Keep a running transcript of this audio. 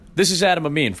This is Adam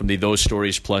Amin from the Those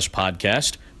Stories Plus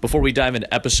podcast. Before we dive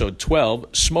into episode 12,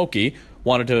 Smokey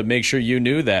wanted to make sure you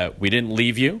knew that we didn't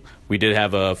leave you. We did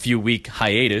have a few-week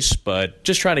hiatus, but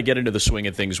just trying to get into the swing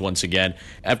of things once again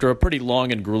after a pretty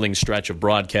long and grueling stretch of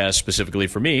broadcasts, specifically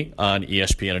for me, on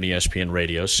ESPN and ESPN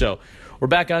Radio. So we're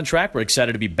back on track. We're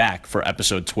excited to be back for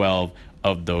episode 12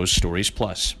 of Those Stories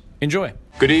Plus. Enjoy.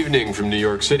 Good evening from New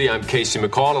York City. I'm Casey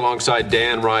McCall alongside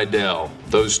Dan Rydell.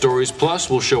 Those Stories Plus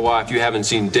will show why if you haven't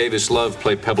seen Davis Love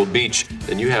play Pebble Beach,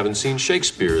 then you haven't seen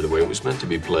Shakespeare the way it was meant to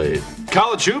be played.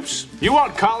 College hoops? You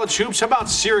want college hoops? How about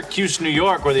Syracuse, New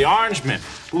York, where the Orangemen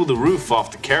blew the roof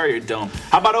off the Carrier Dome?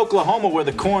 How about Oklahoma, where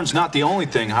the corn's not the only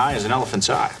thing high as an elephant's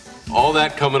eye? All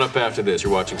that coming up after this.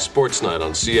 You're watching Sports Night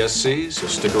on CSC, so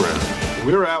stick around.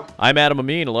 We're out. I'm Adam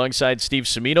Amin alongside Steve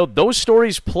Semino. Those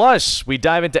Stories Plus, we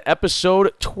dive into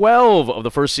episode 12 of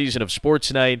the first season of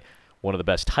Sports Night. One of the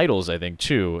best titles, I think,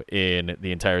 too, in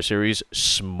the entire series,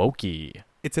 Smokey.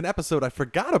 It's an episode I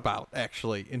forgot about,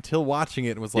 actually, until watching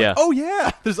it and was like, Yeah. oh,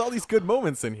 yeah, there's all these good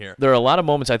moments in here. There are a lot of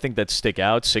moments, I think, that stick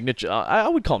out. Signature, I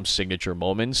would call them signature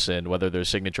moments, and whether they're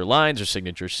signature lines or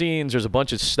signature scenes, there's a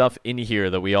bunch of stuff in here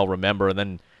that we all remember, and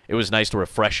then it was nice to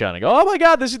refresh on and go, oh, my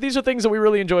God, these are things that we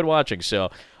really enjoyed watching.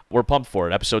 So we're pumped for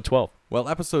it. Episode 12. Well,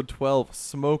 episode 12,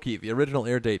 Smokey, the original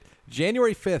air date,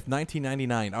 January 5th,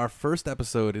 1999, our first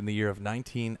episode in the year of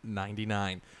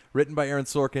 1999. Written by Aaron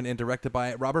Sorkin and directed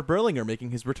by Robert Berlinger,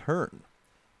 making his return.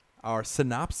 Our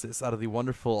synopsis out of the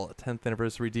wonderful 10th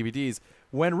anniversary DVDs.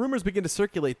 When rumors begin to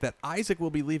circulate that Isaac will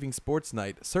be leaving Sports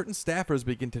Night, certain staffers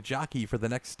begin to jockey for the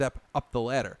next step up the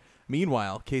ladder.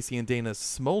 Meanwhile, Casey and Dana's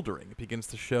smoldering begins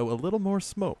to show a little more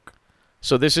smoke.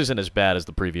 So this isn't as bad as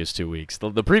the previous 2 weeks.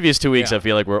 The previous 2 weeks, Yeah. I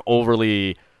feel like, were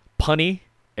overly punny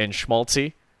and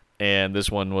schmaltzy, and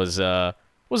this one was a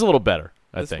little better,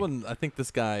 I think. One, I think this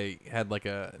guy had like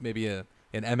maybe an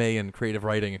MA in creative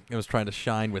writing and was trying to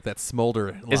shine with that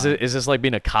smolder line. Is this like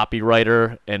being a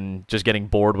copywriter and just getting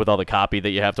bored with all the copy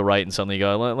that you have to write and suddenly you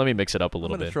go, let me mix it up a I'm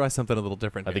little going to bit? try something a little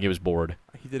different I think here. he was bored.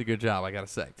 He did a good job, I gotta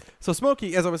say. So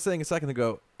Smokey, as I was saying a second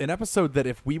ago, an episode that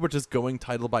if we were just going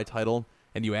title by title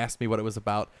and you asked me what it was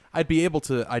about, I'd be able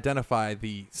to identify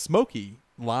the Smokey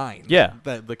line. Yeah.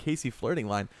 The Casey flirting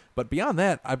line. But beyond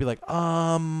that, I'd be like,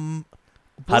 How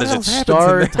what does it else happens in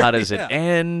start? there? How does Yeah. it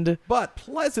end? But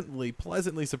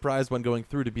pleasantly surprised when going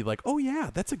through to be like, oh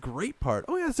yeah, that's a great part.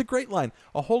 Oh yeah, that's a great line.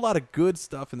 A whole lot of good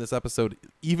stuff in this episode,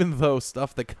 even though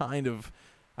stuff that I kind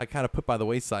of put by the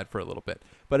wayside for a little bit.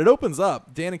 But it opens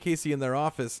up, Dan and Casey in their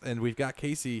office, and we've got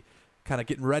Casey kind of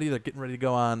getting ready to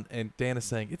go on, and Dan is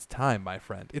saying, it's time, my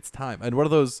friend, it's time. And one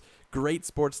of those great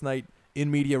Sports Night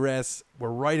in media res, we're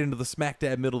right into the smack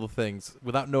dab middle of things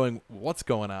without knowing what's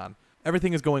going on.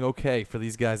 Everything is going okay for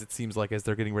these guys, it seems like, as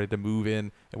they're getting ready to move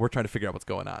in, and we're trying to figure out what's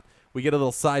going on. We get a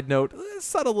little side note, a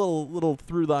subtle little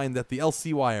through line that the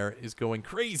LC wire is going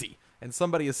crazy, and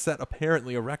somebody has set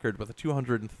apparently a record with a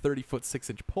 230-foot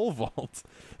 6-inch pole vault.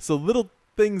 So little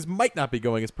things might not be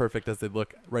going as perfect as they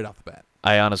look right off the bat.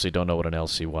 I honestly don't know what an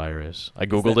LC wire is. I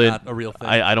Googled that it. not a real thing?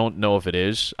 I don't know if it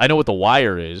is. I know what the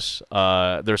wire is.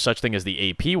 There's such thing as the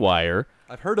AP wire.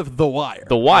 I've heard of The Wire.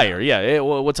 The Wire, yeah.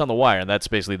 What's on The Wire? And that's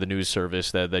basically the news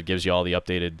service that gives you all the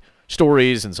updated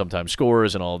stories and sometimes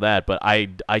scores and all that. But I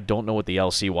don't know what the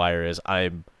LC wire is.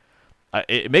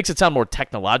 It makes it sound more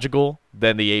technological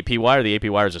than the AP wire. The AP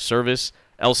wire is a service.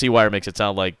 LC wire makes it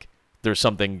sound like there's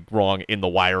something wrong in the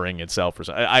wiring itself. Or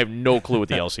something. I have no clue what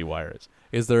the LC wire is.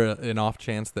 Is there an off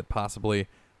chance that possibly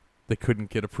they couldn't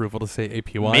get approval to say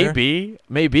AP wire?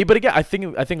 Maybe. But again, I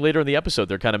think later in the episode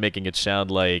they're kind of making it sound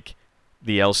like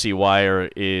the LC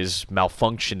wire is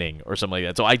malfunctioning or something like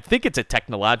that. So I think it's a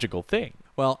technological thing.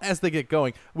 Well, as they get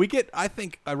going, I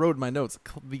think I wrote in my notes,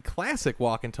 the classic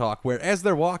walk and talk, where as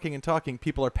they're walking and talking,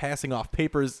 people are passing off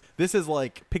papers. This is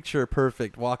like picture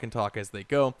perfect walk and talk as they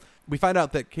go. We find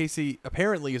out that Casey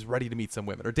apparently is ready to meet some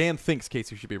women, or Dan thinks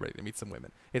Casey should be ready to meet some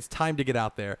women. It's time to get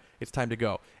out there. It's time to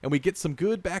go. And we get some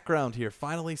good background here.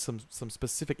 Finally, some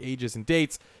specific ages and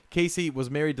dates. Casey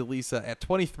was married to Lisa at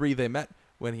 23. They met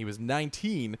when he was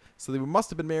 19, so they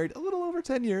must have been married a little over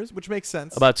 10 years, which makes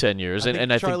sense. About 10 years. I and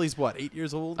think I Charlie's, think, 8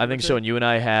 years old? I think so, and you and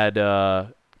I had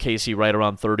Casey right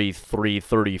around 33,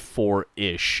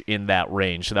 34-ish in that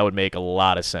range, so that would make a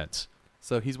lot of sense.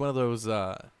 So he's one of those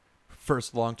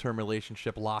first long-term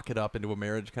relationship, lock it up into a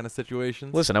marriage kind of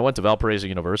situations. Listen, I went to Valparaiso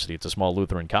University. It's a small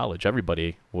Lutheran college.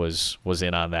 Everybody was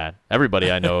in on that.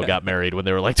 Everybody I know got married when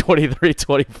they were like 23,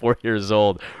 24 years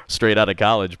old, straight out of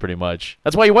college, pretty much.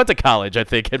 That's why you went to college, I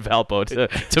think, at Valpo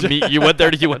to meet. You went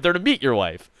there to meet your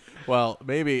wife. Well,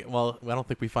 maybe. Well, I don't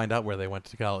think we find out where they went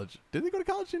to college. Did they go to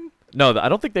college in? No, I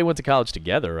don't think they went to college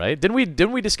together, right?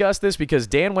 Didn't we discuss this? Because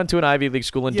Dan went to an Ivy League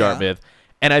school in Dartmouth,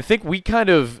 and I think we kind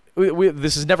of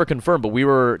this is never confirmed, but we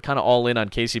were kind of all in on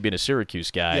Casey being a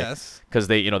Syracuse guy. Yes. Because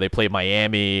they played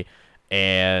Miami,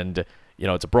 and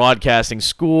it's a broadcasting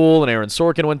school, and Aaron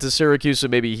Sorkin went to Syracuse, so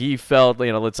maybe he felt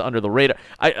it's under the radar.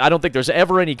 I don't think there's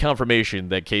ever any confirmation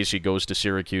that Casey goes to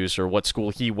Syracuse or what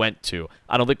school he went to.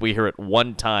 I don't think we hear it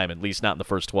one time, at least not in the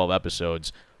first 12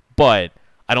 episodes. But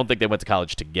I don't think they went to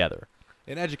college together.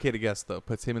 An educated guess, though,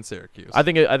 puts him in Syracuse. I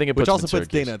think it puts which him also in puts Syracuse.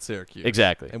 Dana at Syracuse.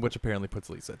 Exactly. And which apparently puts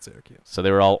Lisa at Syracuse. So they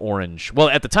were all orange. Well,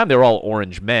 at the time they were all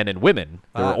orange men and women.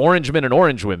 There were orange men and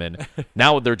orange women.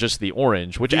 Now they're just the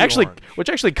orange, which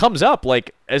actually comes up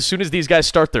like as soon as these guys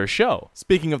start their show.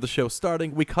 Speaking of the show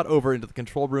starting, we cut over into the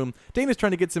control room. Dana's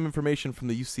trying to get some information from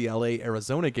the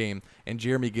UCLA-Arizona game, and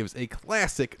Jeremy gives a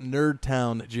classic Nerd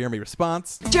Town Jeremy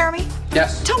response. Jeremy?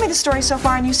 Yes. Tell me the story so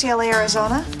far in UCLA,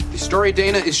 Arizona. The story,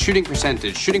 Dana, is shooting percentage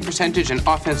and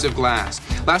offensive glass.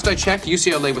 Last I checked,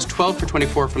 UCLA was 12 for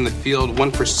 24 from the field,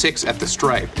 1 for 6 at the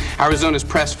stripe. Arizona's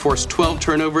press forced 12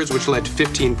 turnovers, which led to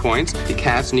 15 points. The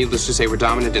Cats, needless to say, were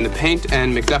dominant in the paint,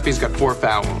 and McDuffie's got 4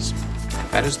 fouls.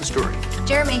 That is the story.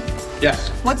 Jeremy, Yes.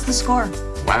 what's the score?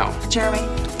 Wow. Jeremy.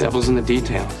 Devil's in the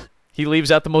details. He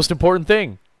leaves out the most important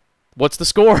thing. What's the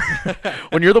score?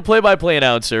 When you're the play-by-play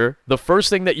announcer, the first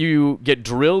thing that you get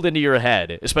drilled into your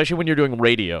head, especially when you're doing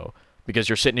radio, because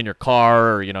you're sitting in your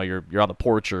car or you're on the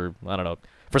porch, or I don't know,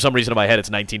 for some reason in my head it's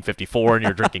 1954 and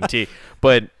you're drinking tea,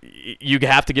 but you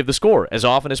have to give the score as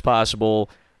often as possible.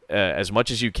 As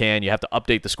much as you can, you have to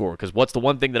update the score, because what's the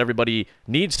one thing that everybody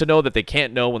needs to know that they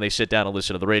can't know when they sit down and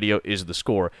listen to the radio is the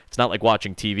score. It's not like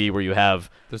watching TV where you have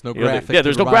There's no graphics.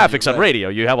 there's no graphics on radio.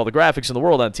 You have all the graphics in the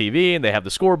world on TV, and they have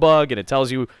the score bug, and it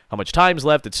tells you how much time's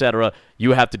left, etc.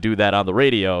 You have to do that on the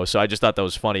radio. So I just thought that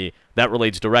was funny. That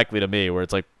relates directly to me, where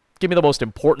it's like, give me the most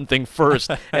important thing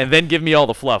first, and then give me all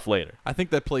the fluff later. I think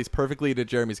that plays perfectly to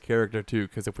Jeremy's character, too,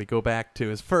 because if we go back to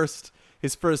his first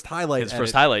highlight.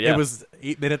 Yeah. It was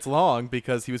 8 minutes long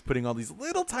because he was putting all these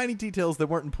little tiny details that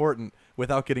weren't important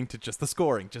without getting to just the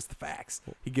scoring, just the facts.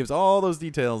 He gives all those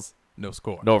details, no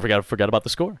score. No, forgot about the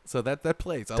score. So that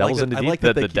plays. Devil's I like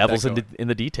that they the keep devil's that going. in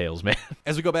the details, man.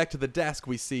 As we go back to the desk,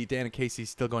 we see Dan and Casey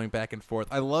still going back and forth.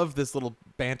 I love this little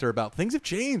banter about things have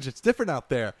changed. It's different out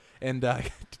there. And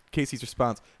Casey's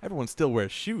response, everyone still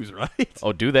wears shoes, right?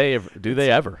 Oh, do they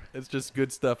ever? It's just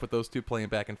good stuff with those two playing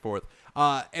back and forth.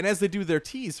 And as they do their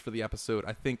tease for the episode,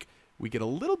 I think we get a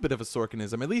little bit of a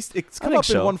Sorkinism. At least it's come up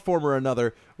in one form or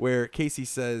another, where Casey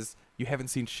says, you haven't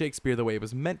seen Shakespeare the way it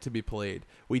was meant to be played.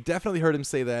 We definitely heard him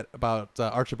say that about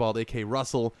Archibald A.K.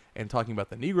 Russell, and talking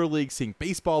about the Negro League, seeing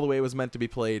baseball the way it was meant to be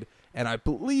played. And I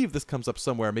believe this comes up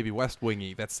somewhere, maybe West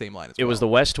Wingy, that same line as well. It was the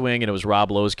West Wing, and it was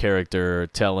Rob Lowe's character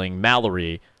telling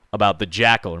Mallory about the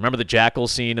jackal. Remember the jackal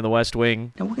scene in the West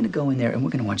Wing? Now we're going to go in there and we're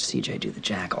going to watch CJ do the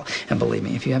jackal. And believe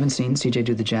me, if you haven't seen CJ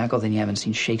do the jackal, then you haven't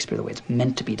seen Shakespeare the way it's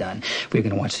meant to be done. We're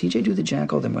going to watch CJ do the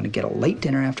jackal, then we're going to get a late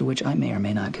dinner, after which I may or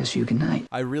may not kiss you goodnight.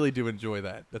 I really do enjoy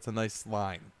that. That's a nice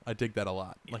line. I dig that a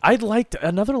lot. I'd like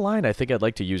another line I think I'd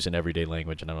like to use in everyday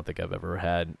language, and I don't think I've ever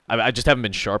had. I just haven't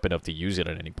been sharp enough to use it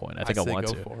at any point. I think I want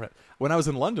to. For it. When I was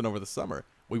in London over the summer,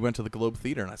 we went to the Globe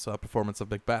Theatre and I saw a performance of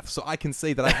Macbeth. So I can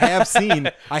say that I have seen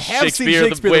Shakespeare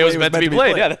the way it was meant to be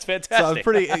played. Yeah, that's fantastic. So I'm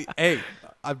pretty.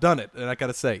 I've done it, and I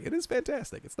gotta say, it is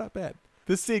fantastic. It's not bad.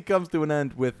 This scene comes to an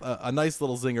end with a nice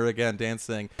little zinger again. Dan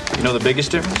saying, You know the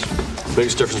biggest difference?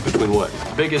 Biggest difference between what?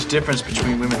 Biggest difference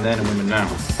between women then and women now.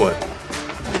 What?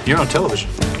 You're on television.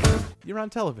 "You're on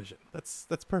television." That's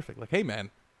perfect. Like, hey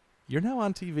man, you're now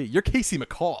on TV. You're Casey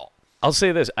McCall. I'll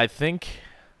say this. I think.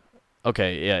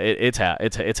 Okay, yeah, it's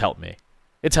helped me.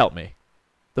 It's helped me.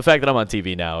 The fact that I'm on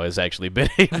TV now has actually been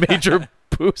a major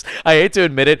boost. I hate to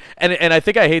admit it, and I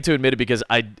think I hate to admit it because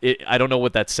I don't know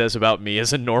what that says about me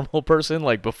as a normal person.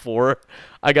 Like before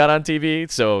I got on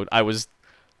TV, so I was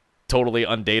totally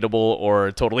undateable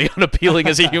or totally unappealing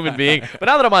as a human being. But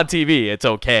now that I'm on TV, it's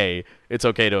okay. It's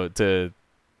okay to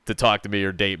talk to me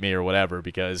or date me or whatever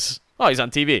because he's on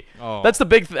TV. Oh. That's the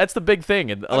big thing.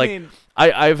 And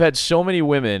I've had so many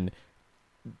women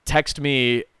text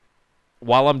me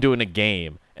while I'm doing a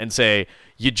game and say,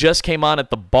 you just came on at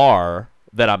the bar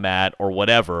that I'm at or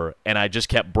whatever, and I just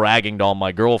kept bragging to all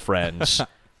my girlfriends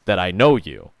that I know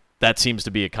you. That seems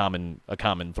to be a common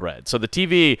thread. So the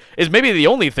TV is maybe the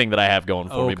only thing that I have going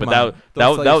for me, but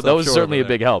that was certainly a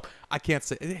big help. I can't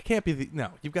say it can't be.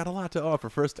 No, you've got a lot to offer.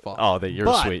 First of all,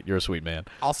 You're sweet. You're a sweet man.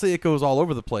 I'll say it goes all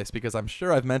over the place because I'm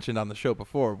sure I've mentioned on the show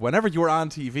before. Whenever you're on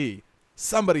TV,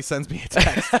 somebody sends me a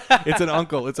text. It's an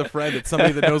uncle, it's a friend, it's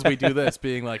somebody that knows we do this,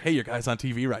 being like, "Hey, your guy's on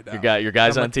TV right now." Your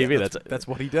guy's I'm on like, TV. Yeah, that's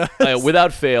what he does.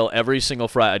 Without fail, every single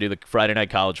Friday, I do the Friday night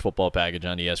college football package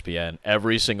on ESPN.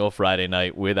 Every single Friday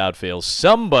night, without fail,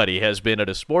 somebody has been at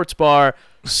a sports bar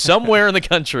somewhere in the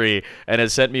country and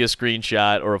has sent me a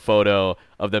screenshot or a photo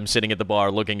of them sitting at the bar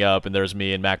looking up, and there's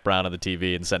me and Mac Brown on the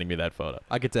TV and sending me that photo.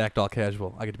 I get to act all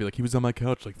casual. I get to be like, "He was on my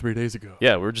couch like 3 days ago."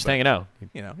 Yeah, we were just hanging out.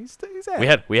 You know, he's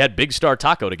at We had Big Star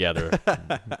Taco together.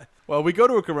 Well, we go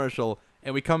to a commercial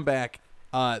and we come back.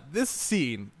 This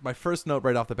scene, my first note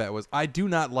right off the bat was, I do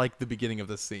not like the beginning of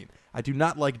this scene. I do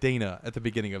not like Dana at the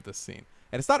beginning of this scene.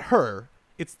 And it's not her,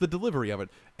 it's the delivery of it.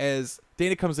 As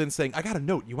Dana comes in saying, "I got a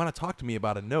note. You want to talk to me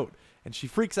about a note?" And she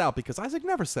freaks out because Isaac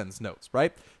never sends notes,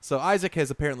 right? So Isaac has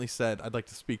apparently said, "I'd like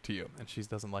to speak to you." And she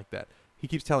doesn't like that. He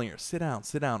keeps telling her, sit down.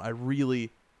 I really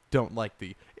don't like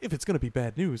if it's going to be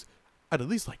bad news, I'd at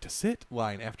least like to sit"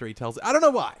 line after he tells it. I don't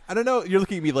know why. I don't know. You're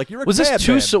looking at me like you're a Was this bad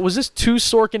too man. was this too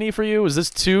Sorkin-y for you? Was this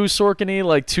too Sorkin-y,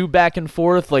 like too back and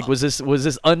forth? Like was this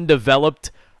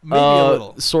undeveloped Maybe a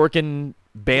little. Sorkin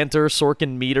banter,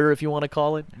 Sorkin meter, if you want to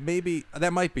call it? Maybe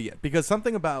that might be it, because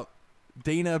something about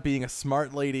Dana being a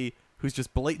smart lady who's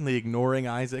just blatantly ignoring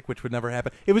Isaac, which would never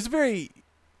happen. It was very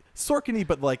Sorkin-y,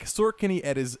 but like Sorkin-y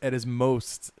at his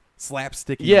most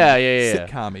slapsticky, Yeah.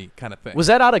 sitcom-y kind of thing. Was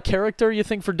that out of character, you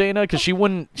think, for Dana? Because she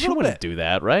wouldn't bit. do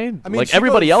that, right? I mean, like she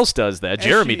everybody goes- else does that. as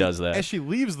Jeremy she- does that. As she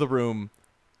leaves the room,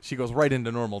 she goes right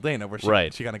into normal Dana, where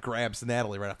Right. she kind of grabs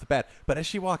Natalie right off the bat. But as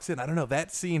she walks in, I don't know,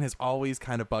 that scene has always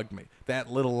kind of bugged me.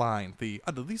 That little line, I'd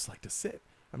at least like to sit.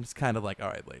 I'm just kind of like, all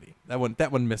right, lady,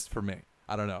 that one missed for me.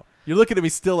 I don't know. You're looking at me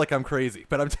still like I'm crazy,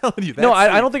 but I'm telling you. No,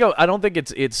 I don't think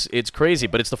it's crazy,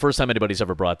 but it's the first time anybody's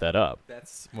ever brought that up.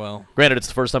 Well, Granted, it's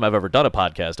the first time I've ever done a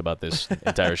podcast about this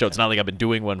entire show. It's not like I've been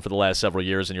doing one for the last several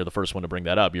years, and you're the first one to bring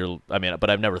that up. But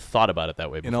I've never thought about it that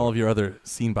way before. in all of your other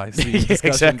scene by scene Yeah,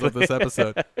 discussions exactly. of this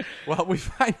episode. Well, we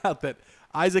find out that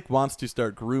Isaac wants to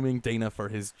start grooming Dana for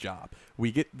his job.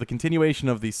 We get the continuation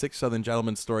of the Six Southern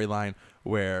Gentlemen storyline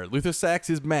where Luther Sachs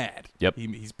is mad. Yep.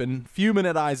 He's been fuming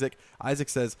at Isaac. Isaac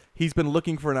says he's been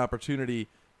looking for an opportunity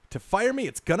to fire me.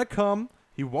 It's going to come.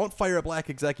 He won't fire a black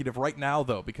executive right now,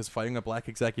 though, because firing a black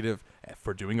executive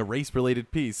for doing a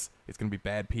race-related piece, it's going to be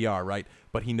bad PR, right?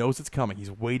 But he knows it's coming.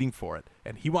 He's waiting for it.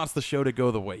 And he wants the show to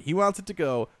go the way he wants it to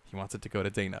go. He wants it to go to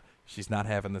Dana. She's not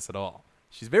having this at all.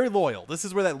 She's very loyal. This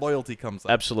is where that loyalty comes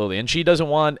up. Absolutely. And she doesn't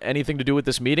want anything to do with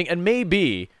this meeting. And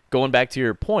maybe, going back to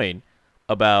your point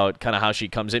about kind of how she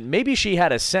comes in, maybe she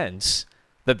had a sense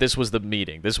that this was the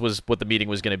meeting. This was what the meeting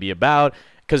was going to be about.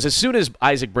 Because as soon as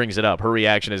Isaac brings it up, her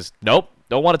reaction is, nope,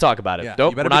 don't want to talk about it. Yeah,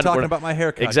 Nope, you better we're be not talking about my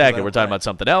haircut. Exactly. We're talking about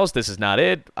something else. This is not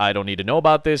it. I don't need to know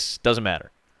about this. Doesn't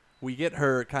matter. We get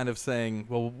her kind of saying,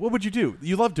 well, what would you do?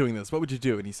 You love doing this. What would you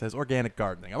do? And he says, organic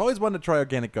gardening. I've always wanted to try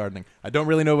organic gardening. I don't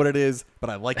really know what it is,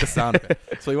 but I like the sound of it.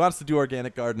 So he wants to do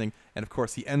organic gardening. And, of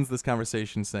course, he ends this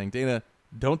conversation saying, Dana,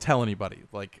 don't tell anybody.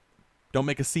 Like, don't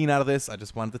make a scene out of this. I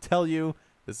just wanted to tell you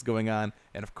this is going on.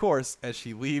 And, of course, as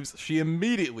she leaves, she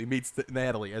immediately meets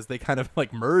Natalie as they kind of,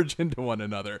 like, merge into one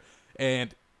another.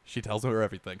 And she tells her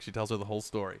everything. She tells her the whole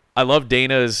story. I love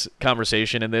Dana's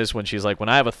conversation in this when she's like, when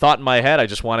I have a thought in my head, I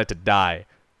just want it to die.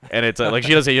 And it's like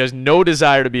she doesn't. She has no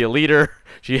desire to be a leader.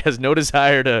 She has no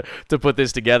desire to put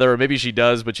this together. Or maybe she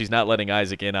does, but she's not letting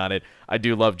Isaac in on it. I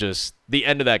do love just the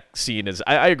end of that scene.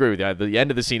 I agree with you. The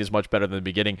end of the scene is much better than the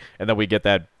beginning. And then we get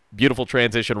that beautiful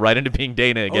transition right into being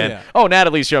Dana again. yeah. Oh,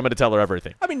 Natalie's here. I'm going to tell her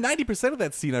everything. I mean, 90% of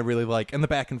that scene I really like, and the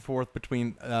back and forth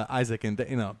between Isaac and,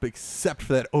 except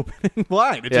for that opening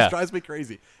line. It Yeah. just drives me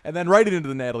crazy. And then right into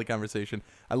the Natalie conversation.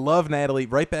 I love Natalie,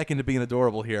 right back into being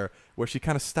adorable here, where she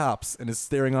kind of stops and is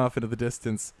staring off into the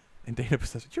distance. And Dana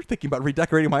says, you're thinking about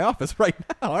redecorating my office right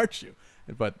now, aren't you?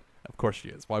 But of course she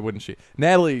is. Why wouldn't she?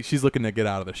 Natalie, she's looking to get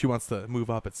out of there. She wants to move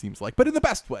up, it seems like, but in the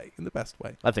best way.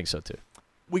 I think so, too.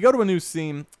 We go to a new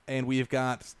scene, and we've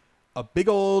got a big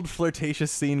old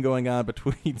flirtatious scene going on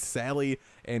between Sally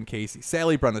and Casey.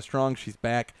 Sally, Brenda Strong, she's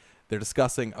back. They're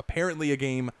discussing apparently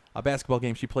a basketball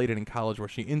game she played in college where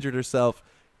she injured herself.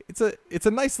 It's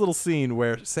a nice little scene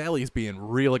where Sally's being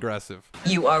real aggressive.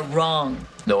 You are wrong.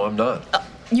 No, I'm not.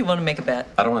 You want to make a bet?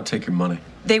 I don't want to take your money.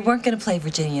 They weren't going to play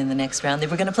Virginia in the next round. They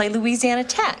were going to play Louisiana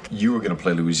Tech. You were going to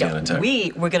play Louisiana Tech.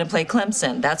 We were going to play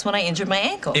Clemson. That's when I injured my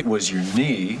ankle. It was your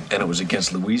knee, and it was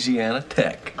against Louisiana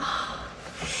Tech.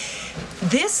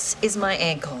 This is my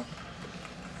ankle.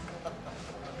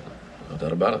 No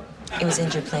doubt about it. It was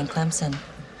injured playing Clemson.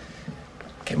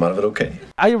 Came out of it okay.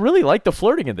 I really like the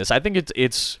flirting in this. I think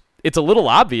it's a little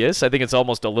obvious. I think it's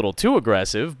almost a little too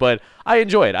aggressive, but I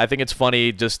enjoy it. I think it's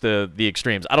funny, just the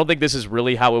extremes. I don't think this is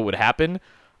really how it would happen.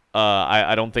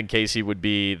 I don't think Casey would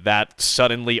be that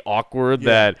suddenly awkward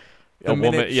that a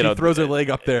woman, she throws her leg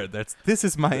up there. This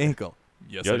is my ankle.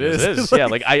 Yes, yeah, it is. Yeah,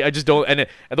 like I just don't, and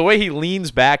the way he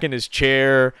leans back in his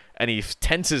chair and he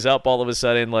tenses up all of a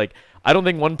sudden, like I don't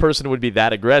think one person would be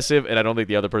that aggressive, and I don't think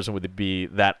the other person would be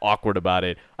that awkward about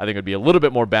it. I think it would be a little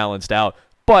bit more balanced out.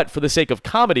 But for the sake of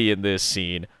comedy in this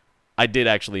scene, I did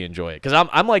actually enjoy it because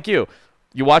I'm like you.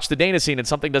 You watch the Dana scene and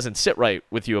something doesn't sit right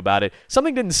with you about it.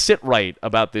 Something didn't sit right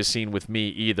about this scene with me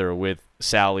either, with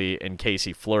Sally and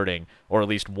Casey flirting, or at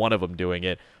least one of them doing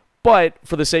it. But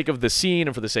for the sake of the scene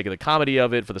and for the sake of the comedy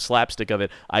of it, for the slapstick of it,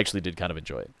 I actually did kind of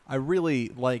enjoy it. I really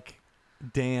like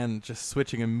Dan just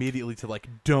switching immediately to like,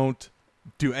 don't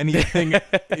do anything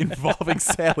involving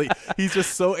Sally. He's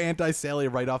just so anti-Sally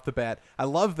right off the bat. I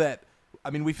love that. I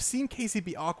mean, we've seen Casey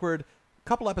be awkward. A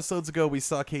couple episodes ago, we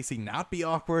saw Casey not be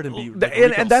awkward and be like,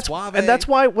 and that's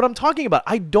why what I'm talking about.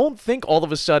 I don't think all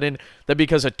of a sudden that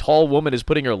because a tall woman is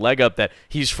putting her leg up that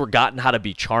he's forgotten how to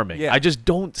be charming. Yeah. I just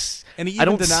don't. And he I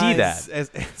don't denies, see that. As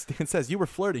Dan says, you were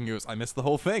flirting. He goes, I missed the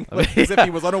whole thing, like, as if he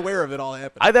was unaware of it all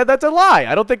happening. That's a lie.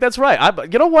 I don't think that's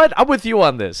right. You know what? I'm with you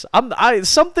on this.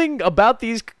 Something about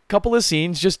these couple of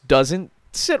scenes just doesn't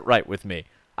sit right with me.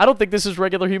 I don't think this is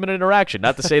regular human interaction.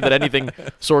 Not to say that anything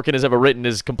Sorkin has ever written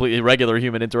is completely regular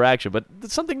human interaction, but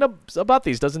something about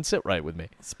these doesn't sit right with me.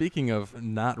 Speaking of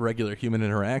not regular human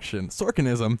interaction,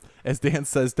 Sorkinism, as Dan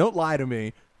says, don't lie to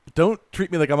me. Don't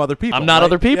treat me like I'm other people. I'm not right?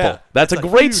 other people. Yeah, that's a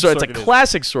great story. It's a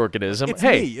classic Sorkinism.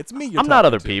 It's me. I'm not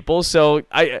other people. So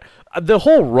the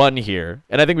whole run here,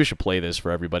 and I think we should play this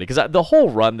for everybody, because the whole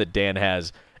run that Dan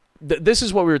has, this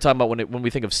is what we were talking about when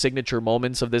we think of signature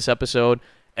moments of this episode.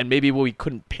 And maybe we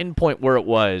couldn't pinpoint where it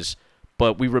was,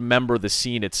 but we remember the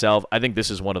scene itself. I think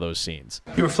this is one of those scenes.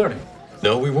 You were flirting.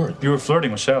 No, we weren't. You were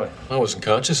flirting with Sally. I wasn't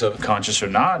conscious of it. Conscious or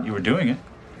not, you were doing it.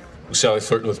 Was Sally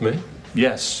flirting with me?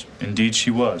 Yes, indeed she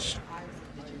was.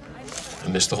 I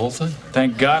missed the whole thing.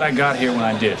 Thank God I got here when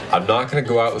I did. I'm not going to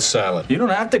go out with Sally. You don't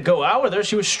have to go out with her.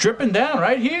 She was stripping down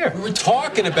right here. We were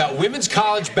talking about women's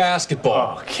college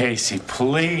basketball. Oh, Casey,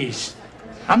 please.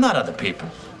 I'm not other people.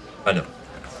 I know.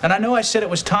 And I know I said it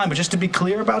was time, but just to be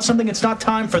clear about something, it's not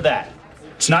time for that.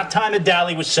 It's not time to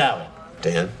dally with Sally.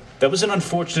 Dan? That was an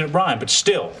unfortunate rhyme, but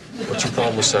still. What's your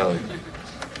problem with Sally?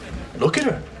 Look at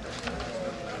her.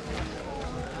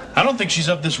 I don't think she's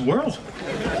of this world.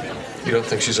 You don't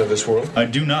think she's of this world? I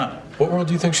do not. What world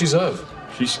do you think she's of?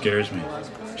 She scares me.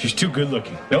 She's too good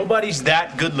looking. Nobody's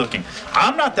that good looking.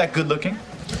 I'm not that good looking.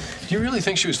 Do you really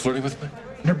think she was flirting with me?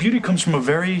 And her beauty comes from a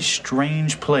very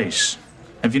strange place.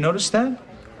 Have you noticed that?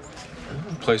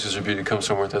 Places her beauty comes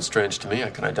from aren't that strange to me.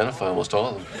 I can identify almost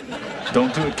all of them.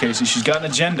 Don't do it, Casey. She's got an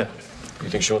agenda. You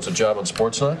think she wants a job on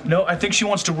Sportsnet? No, I think she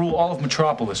wants to rule all of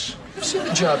Metropolis. You've seen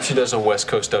the job she does on West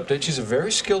Coast Update. She's a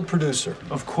very skilled producer.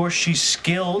 Of course she's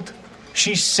skilled.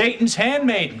 She's Satan's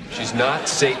handmaiden. She's not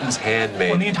Satan's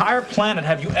handmaiden. On the entire planet,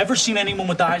 have you ever seen anyone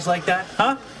with eyes like that,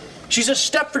 huh? She's a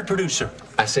Stepford producer.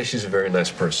 I say she's a very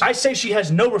nice person. I say she has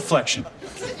no reflection.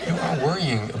 You are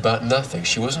worrying about nothing.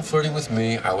 She wasn't flirting with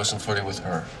me. I wasn't flirting with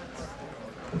her.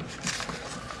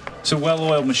 It's a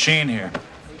well-oiled machine here.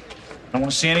 I don't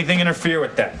want to see anything interfere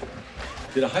with that.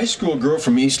 Did a high school girl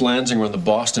from East Lansing run the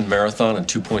Boston Marathon in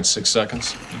 2.6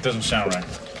 seconds? It doesn't sound right.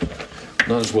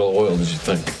 Not as well-oiled as you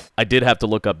think. I did have to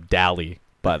look up dally,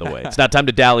 by the way. It's not time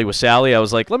to dally with Sally. I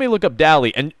was like, let me look up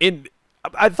dally. And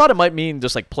I thought it might mean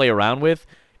just like play around with.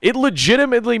 It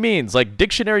legitimately means, like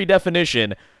dictionary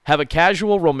definition, have a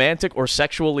casual, romantic, or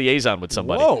sexual liaison with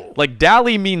somebody. Whoa. Like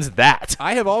dally means that.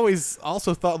 I have always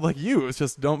also thought like you. It's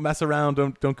just don't mess around,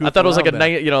 don't goof. I thought it was like a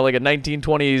around like a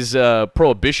 1920s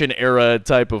Prohibition era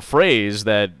type of phrase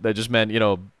that just meant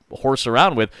horse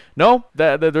around with. No,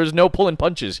 there's no pulling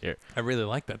punches here. I really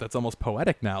like that. That's almost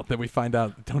poetic now that we find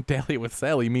out don't dally with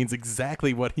Sally means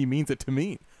exactly what he means it to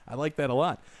mean. I like that a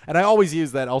lot. And I always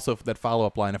use that also for that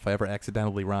follow-up line if I ever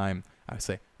accidentally rhyme. I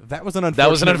say, that was an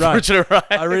unfortunate rhyme.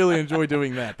 I really enjoy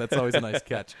doing that. That's always a nice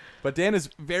catch. But Dan is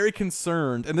very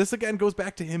concerned, and this again goes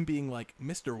back to him being like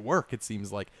Mr. Work, it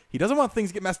seems like. He doesn't want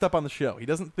things to get messed up on the show. He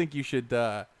doesn't think you should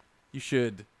try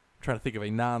to think of a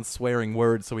non-swearing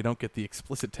word so we don't get the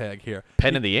explicit tag here.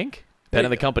 Pen in the ink? Pen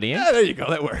in the company ink? Yeah, there you go.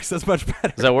 That works. That's much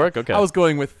better. Does that work? Okay. I was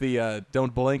going with the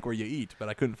don't blank where you eat, but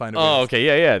I couldn't find it. Oh, okay.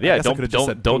 Yeah.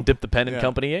 Don't dip the pen in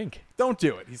company ink. Don't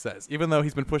do it, he says. Even though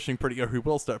he's been pushing or he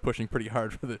will start pushing pretty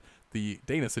hard for the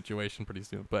Dana situation pretty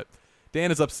soon. But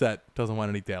Dan is upset, doesn't want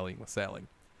any dallying with Sally.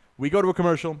 We go to a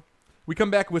commercial. We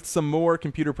come back with some more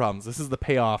computer problems. This is the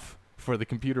payoff for the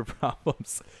computer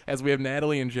problems, as we have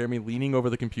Natalie and Jeremy leaning over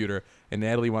the computer, and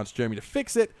Natalie wants Jeremy to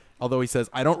fix it, although he says,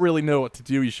 I don't really know what to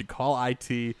do, you should call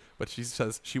IT, but she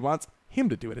says she wants him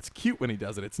to do it. It's cute when he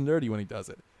does it. It's nerdy when he does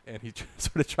it. And he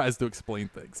sort of tries to explain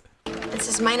things. This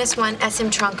is -1 SM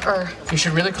trunk You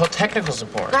should really call technical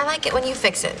support. I like it when you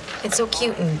fix it. It's so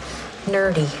cute and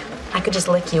nerdy. I could just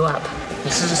lick you up.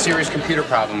 This is a serious computer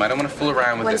problem. I don't want to fool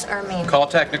around with What it. does mean? Call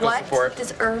technical What support.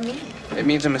 does mean? It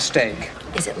means a mistake.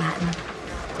 Is it Latin?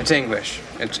 It's English.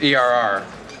 It's ERR.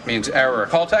 Means error.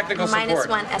 Call technical support.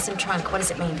 -1 SM trunk. What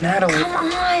does it mean? Natalie.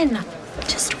 Come on.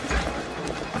 Just.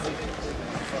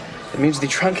 It means the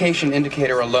truncation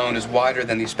indicator alone is wider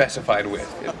than the specified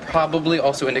width. It probably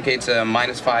also indicates a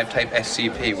 -5 type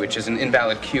SCP, which is an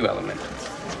invalid Q element.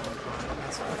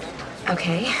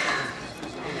 Okay.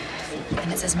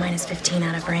 And it says -15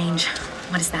 out of range.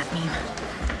 What does that mean?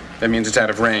 That means it's out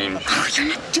of range. Oh, you're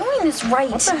not doing this right.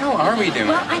 What the hell are we doing?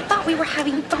 Well, I thought we were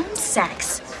having phone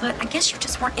sex, but I guess you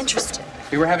just weren't interested.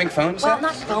 We were having phone sex? Well,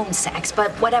 not phone sex,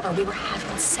 but whatever. We were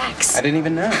having sex. I didn't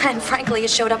even know. And frankly, it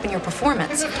showed up in your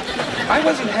performance. I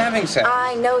wasn't having sex.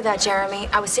 I know that, Jeremy.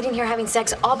 I was sitting here having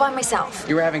sex all by myself.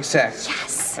 You were having sex?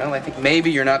 Yes. Well, I think maybe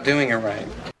you're not doing it right.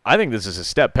 I think this is a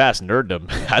step past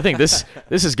nerddom. I think this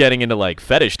is getting into like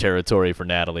fetish territory for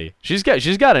Natalie. She's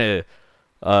got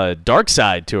a dark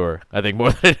side to her, I think,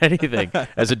 more than anything.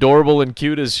 As adorable and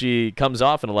cute as she comes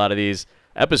off in a lot of these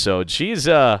episodes, she's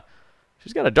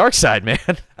got a dark side, man.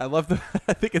 I love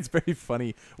I think it's very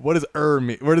funny. What does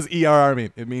mean? What does ERR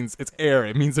mean? It means it's air.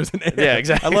 It means there's an air. Yeah,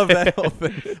 exactly. I love that whole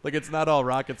thing. Like, it's not all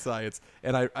rocket science.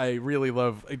 And I really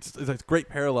love it's a great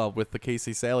parallel with the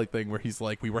Casey Sally thing where he's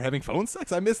like, we were having phone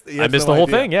sex? I missed the whole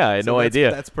thing. Yeah, I had no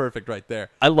idea. That's perfect right there.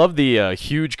 I love the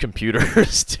huge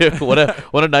computers too. What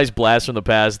a nice blast from the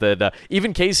past that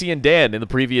even Casey and Dan in the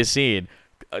previous scene.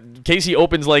 Casey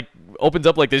opens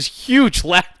up like this huge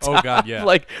laptop. Oh God, yeah.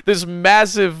 Like this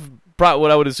massive,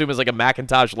 what I would assume is like a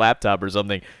Macintosh laptop or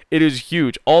something. It is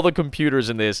huge. All the computers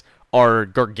in this are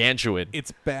gargantuan.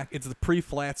 It's the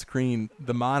pre-flat screen.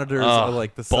 The monitors are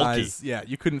like the bulky. size. Yeah,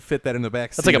 you couldn't fit that in the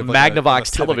back seat. That's like a of Magnavox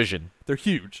Civic. television. They're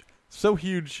huge. So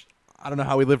huge. I don't know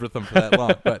how we lived with them for that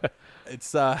long, but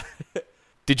it's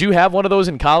Did you have one of those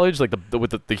in college, like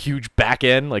with the huge back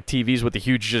end, like TVs with the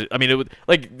huge? I mean, it would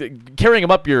like carrying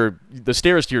them up the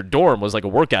stairs to your dorm was like a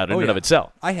workout in and of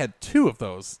itself. I had 2 of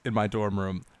those in my dorm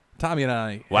room. Tommy and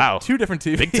I had 2 different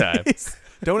TVs. Big time.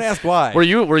 Don't ask why. Were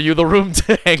you the room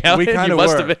to hang out We in? kind You of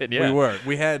must were. have been. Yeah. We were.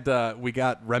 We had we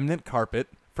got remnant carpet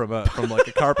from like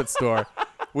a carpet store.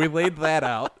 We laid that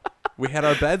out. We had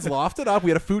our beds lofted up. We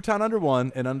had a futon under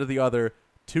one, and under the other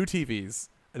 2 TVs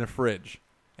and a fridge.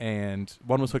 And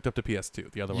one was hooked up to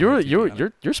PS2. The other one.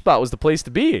 Your spot was the place to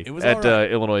be. It was at all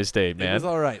right. Illinois State, man. It was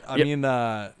all right. I mean,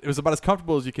 it was about as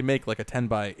comfortable as you can make like a 10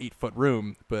 by 8 foot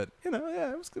room. But it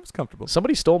was comfortable.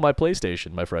 Somebody stole my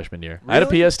PlayStation my freshman year. Really? I had a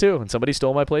PS2, and somebody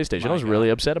stole my PlayStation. I was really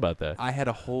upset about that. I had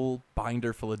a whole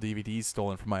binder full of DVDs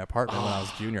stolen from my apartment when I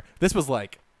was junior. This was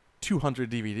like 200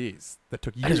 DVDs that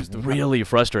took That years is to really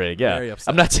frustrating. Yeah, Very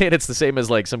upsetting. I'm not saying it's the same as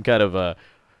like some kind of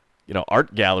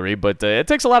art gallery, but it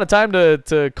takes a lot of time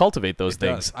to cultivate those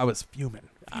things. I was fuming.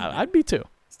 I'd be too.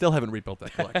 Still haven't rebuilt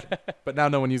that collection. But now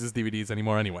no one uses DVDs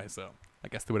anymore anyway, so I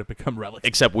guess they would have become relics.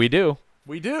 Except we do.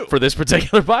 We do. For this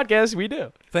particular podcast, we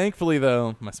do. Thankfully,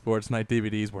 though, my sports night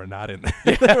DVDs were not in there.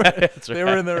 Yeah, they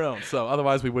were in their own, so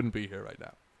otherwise we wouldn't be here right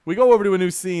now. We go over to a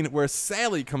new scene where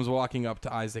Sally comes walking up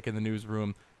to Isaac in the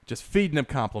newsroom, just feeding him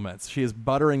compliments. She is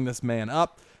buttering this man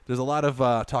up. There's a lot of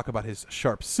talk about his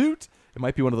sharp suit. It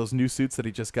might be one of those new suits that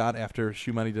he just got after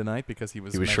Shoe Money tonight because he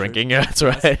was shrinking. Yeah, that's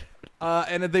right.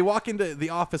 And they walk into the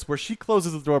office where she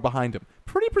closes the door behind him.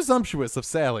 Pretty presumptuous of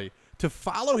Sally to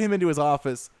follow him into his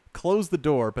office, close the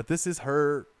door, but this is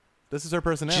her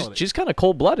personality. She's kind of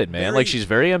cold-blooded, man. Like, she's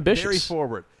very ambitious. Very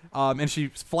forward. And she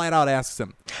flat out asks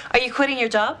him, Are you quitting your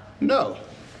job? No.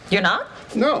 You're not?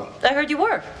 No. I heard you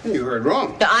were. You heard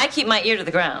wrong. Now, I keep my ear to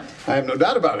the ground. I have no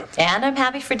doubt about it. And I'm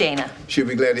happy for Dana. She'll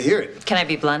be glad to hear it. Can I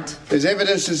be blunt? There's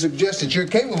evidence to suggest that you're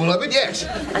capable of it, yes.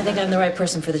 I think I'm the right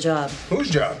person for the job. Whose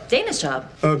job? Dana's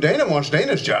job. Oh, Dana wants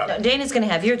Dana's job. No, Dana's going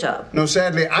to have your job. No,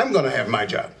 sadly, I'm going to have my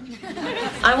job.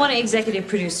 I want to executive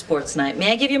produce Sports Night.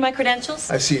 May I give you my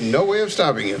credentials? I see no way of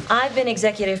stopping you. I've been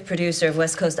executive producer of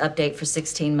West Coast Update for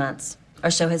 16 months. Our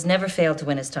show has never failed to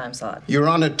win its time slot. You're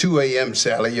on at 2 a.m.,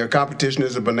 Sally. Your competition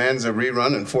is a Bonanza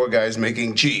rerun and 4 guys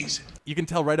making cheese. You can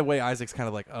tell right away Isaac's kind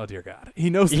of like, oh, dear God.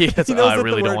 He knows. Yes, he knows I that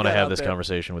really the don't word want to got have out this there.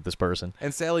 conversation with this person.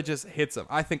 And Sally just hits him.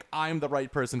 I think I'm the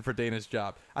right person for Dana's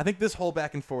job. I think this whole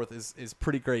back and forth is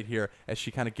pretty great here as she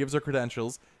kind of gives her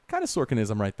credentials. Kind of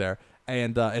Sorkinism right there.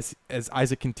 And as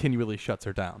Isaac continually shuts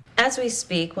her down. As we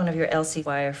speak, one of your LC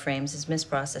wireframes is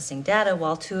misprocessing data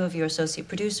while 2 of your associate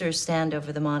producers stand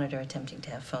over the monitor attempting to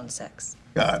have phone sex.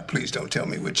 God, please don't tell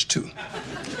me which 2.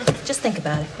 Just think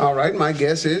about it. All right, my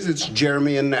guess is it's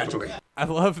Jeremy and Natalie. I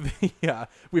love the,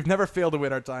 we've never failed to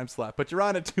win our time slot, but you're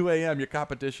on at 2 a.m. Your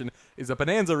competition is a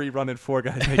Bonanza rerun and Four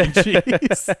Guys Making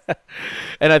Cheese.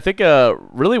 And I think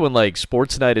really when like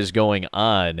Sports Night is going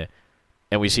on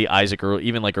and we see Isaac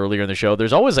even like earlier in the show,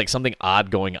 there's always like something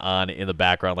odd going on in the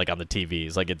background, like on the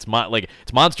TVs. Like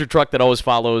it's Monster Truck that always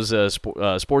follows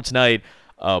Sports Night.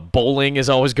 Bowling is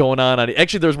always going on.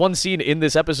 Actually, there's one scene in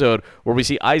this episode where we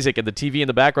see Isaac and the TV in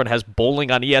the background has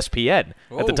bowling on ESPN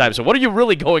at the time. So what are you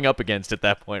really going up against at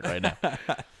that point right now?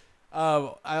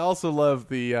 I also love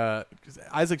the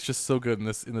Isaac's just so good in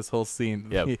this whole scene.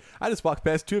 Yep. I just walked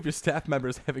past 2 of your staff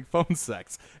members having phone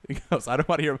sex. He goes, I don't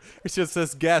want to hear him. It just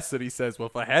says guess, and he says, well,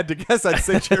 if I had to guess, I'd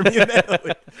say Jeremy and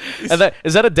Natalie. And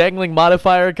is that a dangling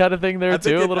modifier kind of thing there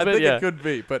too? A little bit. I think it could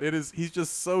be, but it is. He's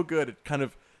just so good at kind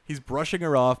of. He's brushing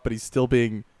her off, but he's still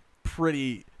being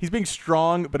he's being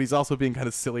strong, but he's also being kind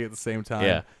of silly at the same time.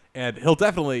 Yeah. And he'll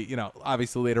definitely,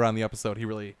 obviously later on in the episode, he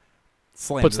really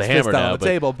slams puts the his fist hammer down down on the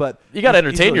table. But you got to he's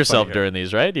entertain really yourself funny during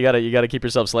these, right? You got to keep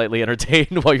yourself slightly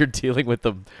entertained while you're dealing with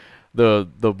the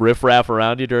riffraff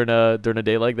around you during a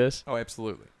day like this. Oh,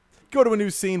 absolutely. Go to a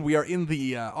new scene. We are in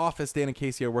the office. Dan and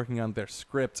Casey are working on their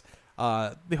script.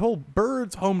 The whole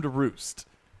birds home to roost.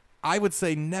 I would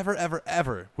say never, ever,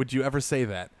 ever would you ever say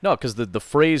that. No, because the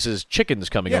phrase is chickens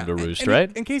coming home to roost,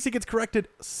 right? And Casey gets corrected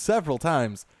several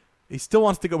times. He still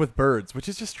wants to go with birds, which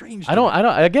is just strange. I don't.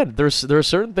 Again, there are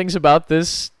certain things about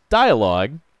this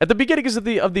dialogue at the beginnings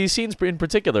of these scenes in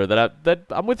particular that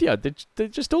I'm with you. They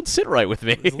just don't sit right with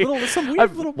me. There's some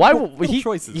weird little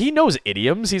choices. He knows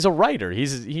idioms. He's a writer.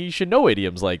 He should know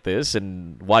idioms like this,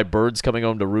 and why birds coming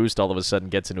home to roost all of a sudden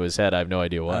gets into his head. I have no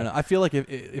idea why. I don't know. I feel like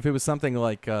if it was something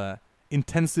like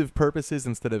intensive purposes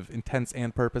instead of intense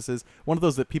and purposes, one of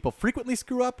those that people frequently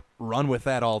screw up, run with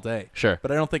that all day. Sure.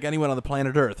 But I don't think anyone on the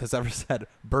planet Earth has ever said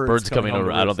birds coming home to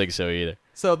roost. I don't think so either.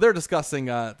 So they're discussing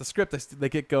the script. They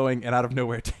get going, and out of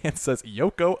nowhere, Dan says,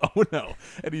 Yoko, oh no.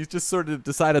 And he's just sort of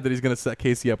decided that he's going to set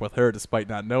Casey up with her despite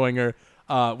not knowing her.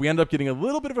 We end up getting a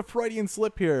little bit of a Freudian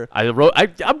slip here.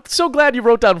 I'm so glad you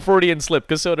wrote down Freudian slip,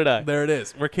 because so did I. There it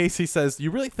is, where Casey says,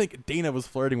 you really think Dana was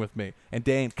flirting with me? And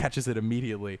Dan catches it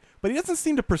immediately. But he doesn't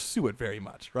seem to pursue it very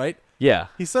much, right? Yeah.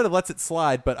 He sort of lets it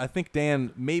slide, but I think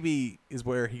Dan maybe is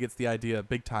where he gets the idea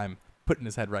big time put in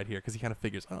his head right here, because he kind of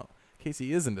figures, oh,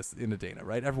 Casey is into Dana,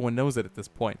 right? Everyone knows it at this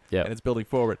point, and it's building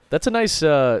forward. That's a nice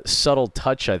subtle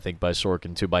touch, I think, by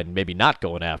Sorkin, too, by maybe not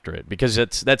going after it, because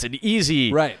that's an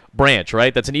easy branch,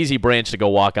 right? That's an easy branch to go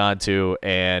walk onto,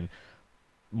 and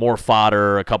more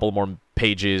fodder, a couple more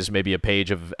pages, maybe a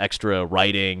page of extra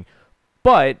writing,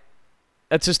 but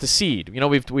that's just a seed.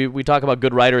 We talk about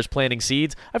good writers planting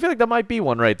seeds. I feel like that might be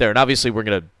one right there, and obviously we're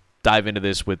going to dive into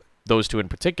this with those two in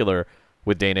particular,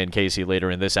 with Dana and Casey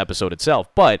later in this episode itself.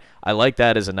 But I like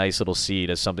that as a nice little seed,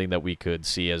 as something that we could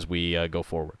see as we go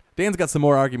forward. Dan's got some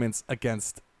more arguments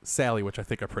against Sally, which I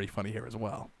think are pretty funny here as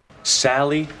well.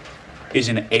 Sally is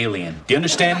an alien. Do you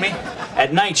understand me?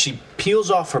 At night, she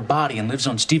peels off her body and lives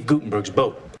on Steve Gutenberg's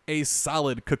boat. A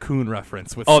solid Cocoon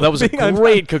reference. That was a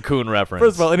great Cocoon reference.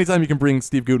 First of all, anytime you can bring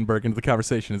Steve Gutenberg into the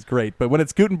conversation is great. But when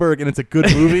it's Gutenberg and it's a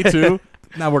good movie, too,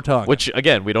 now we're talking. Which,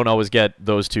 again, we don't always get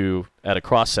those two at a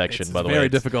cross-section, by the way. It's very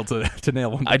difficult to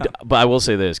nail one down. But I will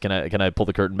say this. Can I pull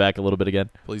the curtain back a little bit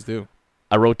again? Please do.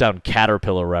 I wrote down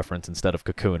caterpillar reference instead of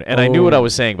cocoon. And I knew what I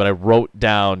was saying, but I wrote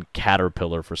down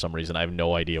caterpillar for some reason. I have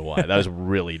no idea why. That was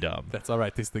really dumb. That's all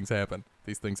right. These things happen.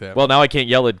 Well, now I can't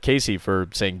yell at Casey for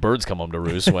saying birds come home to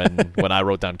roost when I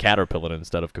wrote down caterpillar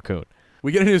instead of cocoon.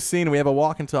 We get a new scene. We have a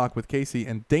walk and talk with Casey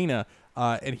and Dana,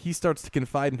 and he starts to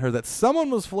confide in her that someone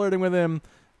was flirting with him,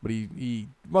 but he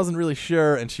wasn't really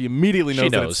sure, and she immediately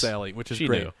knows that it's Sally, which is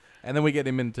great. Knew. And then we get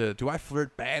him into, do I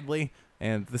flirt badly?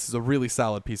 And this is a really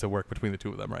solid piece of work between the two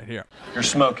of them right here. You're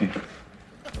smoky.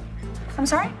 I'm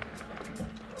sorry?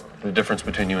 The difference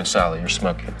between you and Sally, you're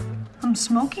smoky. I'm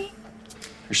smoky?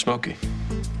 You're smoky.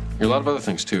 You're a lot of other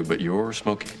things too, but you're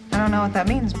smoky. I don't know what that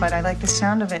means, but I like the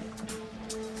sound of it.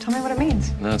 Tell me what it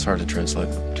means. No, it's hard to translate.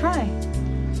 Try.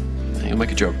 You'll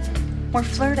make a joke. We're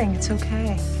flirting. It's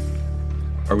okay.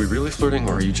 Are we really flirting,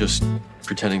 or are you just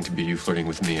pretending to be you flirting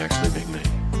with me actually being me?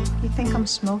 You think I'm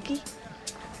smoky?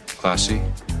 Classy,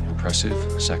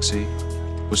 impressive, sexy.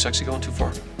 Was sexy going too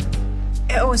far?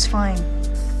 It was fine.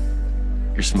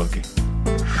 You're smoky.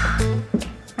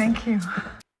 Thank you.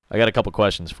 I got a couple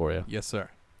questions for you. Yes, sir.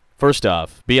 First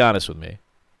off, be honest with me.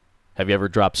 Have you ever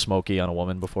dropped smoky on a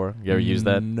woman before? You ever used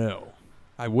that? No.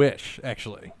 I wish,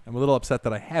 actually. I'm a little upset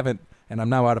that I haven't, and I'm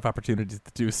now out of opportunities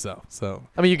to do so. So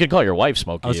I mean, you can call your wife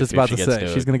Smokey. I was just if about she to gets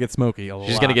say she's going to get Smokey a lot.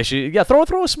 She's gonna get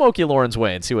throw a Smokey Lauren's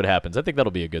way and see what happens. I think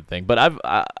that'll be a good thing. But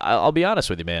I'll be honest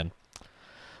with you, man.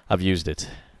 I've used it.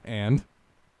 And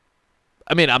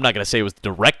I mean, I'm not going to say it was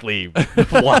directly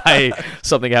why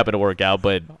something happened to work out,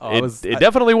 but it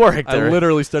definitely worked. I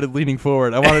literally started leaning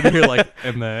forward. I wanted to hear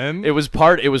and then it was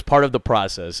part of the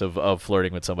process of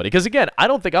flirting with somebody. Because again, I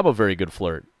don't think I'm a very good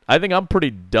flirt. I think I'm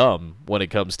pretty dumb when it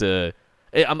comes to,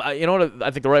 you know what?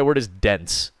 I think the right word is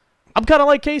dense. I'm kind of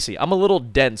like Casey. I'm a little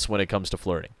dense when it comes to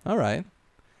flirting. All right.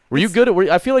 Were you good at?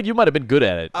 I feel like you might have been good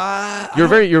at it.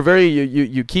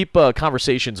 You keep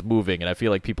conversations moving, and I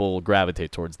feel like people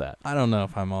gravitate towards that. I don't know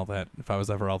if I was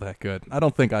ever all that good. I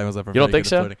don't think I was ever. You don't think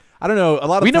so? Flirting. I don't know. A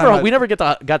lot of we never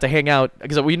got to hang out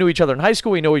because we knew each other in high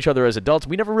school. We know each other as adults.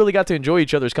 We never really got to enjoy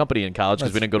each other's company in college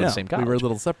because we didn't go to the same college. We were a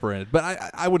little separated, but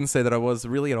I wouldn't say that I was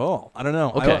really at all. I don't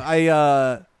know. Okay.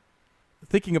 I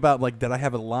thinking about did I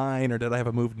have a line or did I have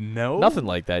a move? No, nothing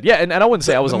like that. Yeah, and I wouldn't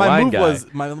say I was a line guy.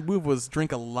 My move was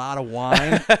drink a lot of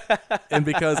wine, and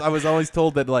because I was always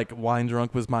told that wine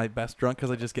drunk was my best drunk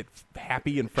because I just get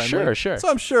happy and friendly. Sure. So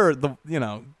I'm sure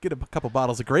get a couple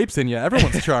bottles of grapes in you.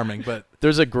 Everyone's charming, but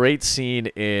there's a great scene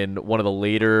in one of the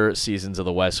later seasons of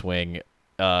The West Wing.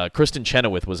 Kristen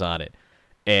Chenoweth was on it,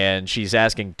 and she's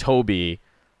asking Toby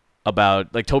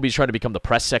about Toby's trying to become the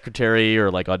press secretary or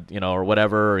or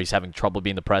whatever, or he's having trouble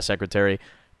being the press secretary,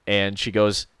 and she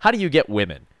goes, "How do you get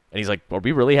women?" And he's like, "Are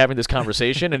we really having this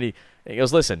conversation?" and he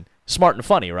goes, "Listen, smart and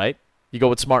funny, right? You go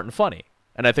with smart and funny."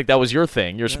 And I think that was your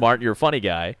thing. You're smart, you're a funny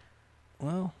guy.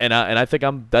 Well, and I think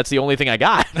that's the only thing I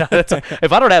got.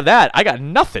 If I don't have that, I got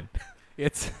nothing.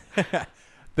 It's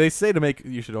they say to make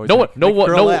you should always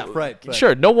laugh, right? But.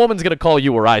 Sure, no woman's gonna call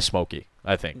you or I Smokey.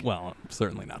 I think. Well,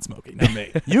 certainly not Smokey. Not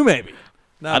me. You maybe.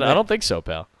 I don't think so,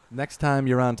 pal. Next time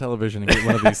you're on television and get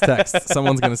one of these texts,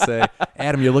 someone's going to say,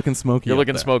 Adam, you're looking smoky. You're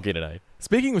looking smoky tonight.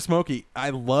 Speaking of Smokey,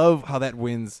 I love how that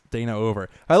wins Dana over.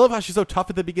 I love how she's so tough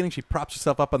at the beginning. She props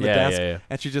herself up on the desk,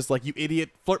 and she's just like, you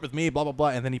idiot, flirt with me, blah, blah, blah.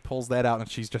 And then he pulls that out, and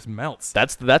she's just melts.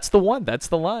 That's the one. That's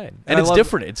the line. And it's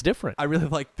different. It's different. I really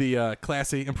like the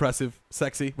classy, impressive,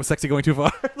 sexy. Was sexy going too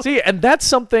far? See, and that's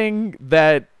something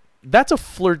that's a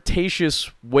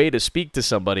flirtatious way to speak to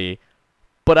somebody.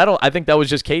 But I think that was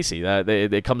just Casey.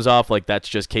 It comes off like that's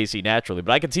just Casey naturally.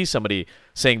 But I can see somebody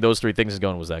saying those three things and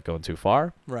going, was that going too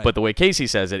far? Right. But the way Casey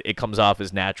says it, it comes off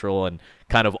as natural and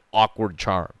kind of awkward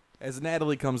charm. As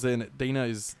Natalie comes in, Dana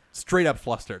is straight up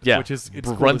flustered. Yeah, which is it's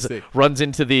cool to see. Runs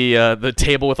into the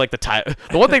table with the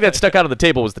the one thing that stuck out on the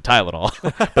table was the Tylenol.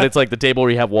 But it's the table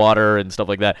where you have water and stuff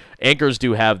like that. Anchors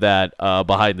do have that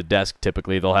behind the desk.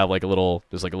 Typically, they'll have a little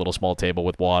small table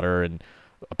with water and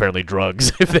apparently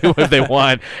drugs if they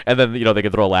want, and then they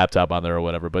can throw a laptop on there or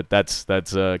whatever. But that's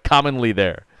commonly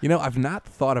there. I've not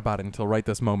thought about it until right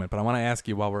this moment, but I want to ask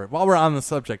you while we're on the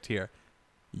subject here.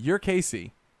 You're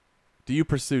Casey. Do you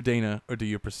pursue Dana or do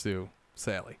you pursue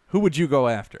Sally? Who would you go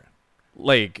after?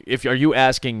 Are you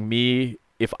asking me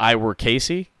if I were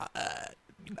Casey?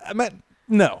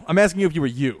 No, I'm asking you if you were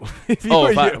you.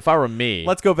 If I were me.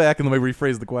 Let's go back and let me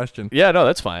rephrase the question. Yeah, no,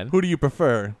 that's fine. Who do you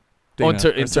prefer? Dana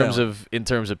in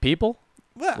terms of people,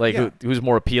 well, who's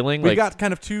more appealing? We've got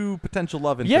kind of two potential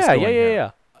love interests.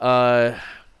 Yeah.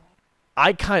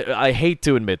 I hate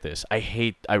to admit this.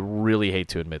 I really hate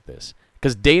to admit this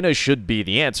because Dana should be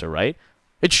the answer, right?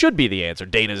 It should be the answer.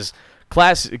 Dana's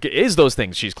class is those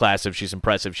things. She's classic. She's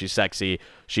impressive. She's sexy.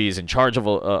 She's in charge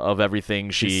of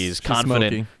everything. She's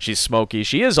confident. Smoky. She's smoky.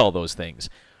 She is all those things,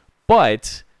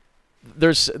 but.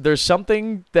 There's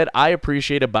something that I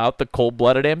appreciate about the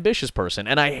cold-blooded, ambitious person,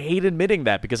 and I hate admitting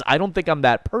that because I don't think I'm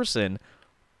that person,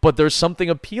 but there's something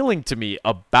appealing to me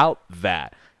about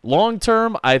that.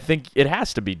 Long-term, I think it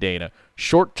has to be Dana.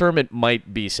 Short-term, it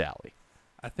might be Sally.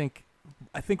 I think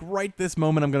right this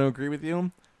moment I'm going to agree with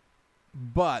you,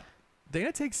 but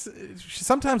Dana takes.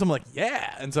 Sometimes I'm like,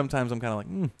 yeah, and sometimes I'm kind of like,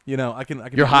 I can.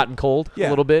 You're hot and cold a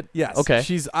little bit. Yes. Okay.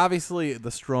 She's obviously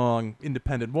the strong,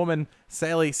 independent woman.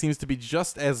 Sally seems to be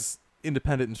just as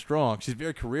independent and strong. She's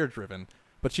very career driven,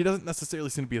 but she doesn't necessarily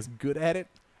seem to be as good at it.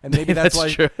 And maybe that's why.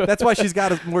 True. That's why she's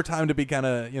got more time to be kind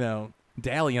of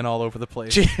dallying all over the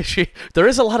place. There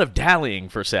is a lot of dallying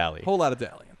for Sally. Whole lot of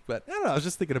dallying. But I don't know. I was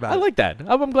just thinking about it. I like that.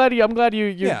 I'm glad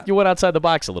you went outside the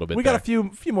box a little bit. We got a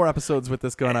few more episodes with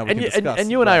this going on. We can discuss. And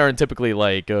you and I aren't typically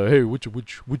like, hey, which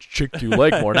chick do you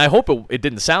like more? And I hope it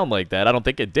didn't sound like that. I don't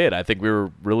think it did. I think we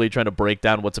were really trying to break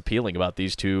down what's appealing about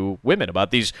these two women,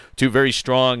 about these two very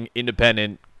strong,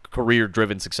 independent,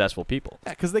 career-driven, successful people.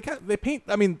 Yeah, because they paint.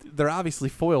 I mean, they're obviously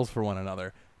foils for one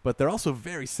another. but they're also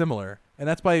very similar. And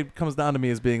that's why it comes down to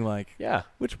me as being like, Yeah.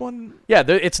 which one? Yeah,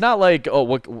 it's not like, oh,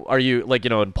 what are you, like,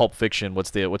 in Pulp Fiction? What's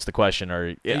the question? Are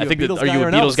you a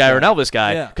Beatles guy or an Elvis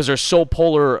guy? Because they're so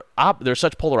they're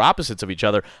such polar opposites of each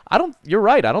other. You're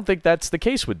right. I don't think that's the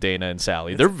case with Dana and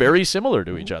Sally. They're very similar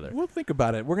to each other. We'll think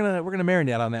about it. We're gonna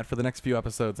marinate on that for the next few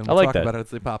episodes, and I we'll like talk that. about it as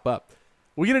they pop up.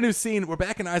 We get a new scene. We're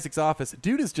back in Isaac's office.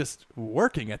 Dude is just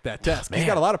working at that desk. He's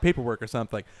got a lot of paperwork or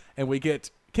something. And we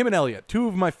get Kim and Elliot, two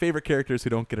of my favorite characters who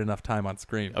don't get enough time on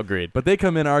screen. Agreed. But they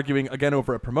come in arguing again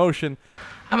over a promotion.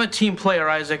 I'm a team player,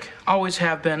 Isaac. Always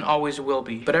have been, always will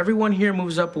be. But everyone here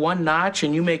moves up one notch,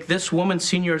 and you make this woman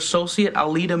senior associate,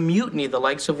 I'll lead a mutiny, the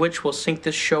likes of which will sink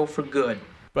this show for good.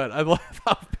 But I love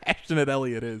how passionate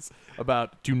Elliot is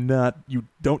about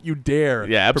don't you dare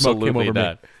Yeah, promote Kim absolutely over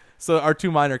not. me. So our two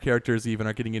minor characters even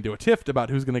are getting into a tiff about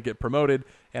who's going to get promoted,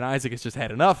 and Isaac has just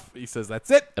had enough. He says,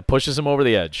 "That's it." It pushes him over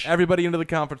the edge. Everybody into the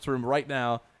conference room right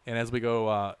now. And as we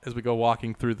go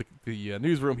walking through the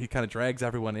newsroom, he kind of drags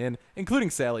everyone in,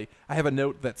 including Sally. I have a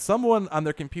note that someone on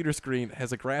their computer screen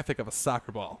has a graphic of a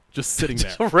soccer ball just sitting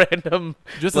there, Just random,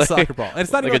 just a soccer ball, and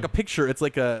it's not even like a picture. It's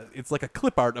like a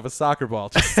clip art of a soccer ball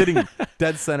just sitting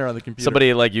dead center on the computer. Somebody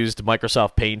used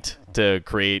Microsoft Paint to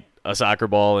create a soccer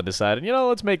ball and decided,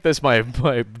 let's make this my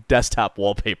desktop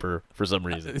wallpaper for some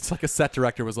reason. It's like a set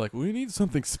director was like, we need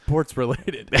something sports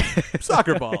related.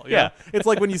 Soccer ball. Yeah. It's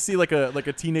like when you see like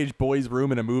a teenage boy's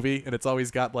room in a movie, and it's always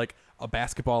got like a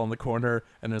basketball in the corner,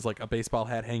 and there's like a baseball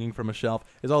hat hanging from a shelf.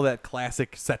 It's all that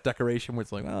classic set decoration where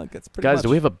it's like, well, that's pretty Guys, much. do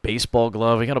we have a baseball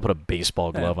glove? We got to put a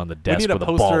baseball glove on the desk we need with a a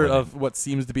ball poster in it. of what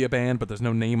seems to be a band, but there's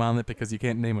no name on it because you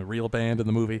can't name a real band in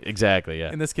the movie. Exactly,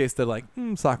 yeah. In this case, they're like,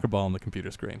 soccer ball on the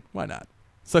computer screen. Why not?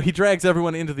 So he drags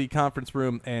everyone into the conference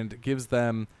room and gives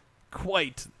them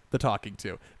quite the talking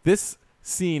to. This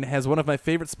scene has one of my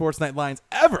favorite Sports Night lines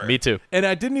ever. Me too. And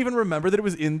I didn't even remember that it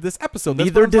was in this episode. That's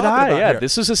Neither what I'm did talking I. about Yeah, here.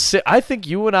 this is I think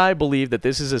you and I believe that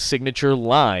this is a signature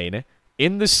line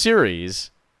in the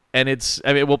series, and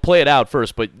we'll play it out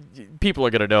first, but people are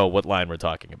going to know what line we're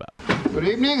talking about. Good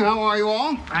evening. How are you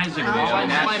all? Isaac,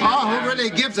 Oh, who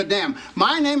really gives a damn?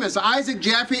 My name is Isaac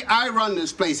Jaffe. I run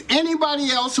this place.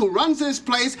 Anybody else who runs this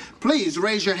place, please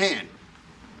raise your hand.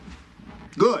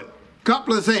 Good.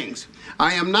 Couple of things.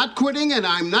 I am not quitting and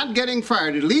I'm not getting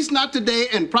fired, at least not today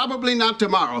and probably not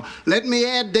tomorrow. Let me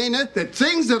add, Dana, that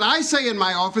things that I say in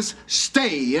my office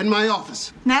stay in my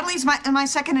office. Natalie's my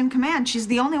second in command. She's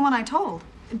the only one I told.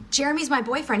 Jeremy's my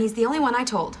boyfriend. He's the only one I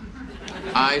told.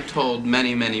 I told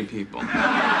many, many people.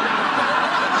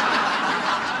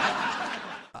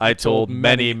 I told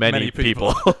many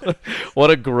people.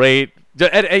 What a great...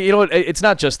 And you know what? It's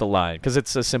not just the line, because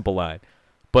it's a simple line.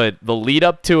 But the lead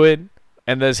up to it,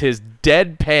 and there's his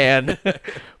deadpan,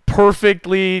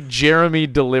 perfectly Jeremy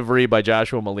delivery by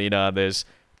Joshua Molina on this,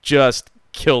 just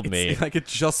killed me. It's like it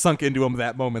just sunk into him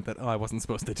that moment that, I wasn't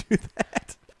supposed to do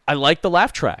that. I like the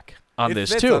laugh track on It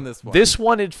this, fits too. on this one. This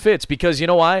one, it fits, because you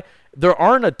know why? There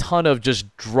aren't a ton of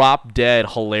just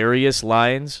drop-dead, hilarious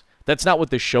lines. That's not what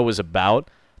this show is about.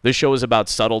 This show is about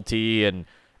subtlety and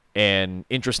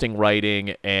interesting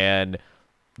writing and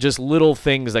just little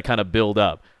things that kind of build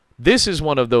up. This is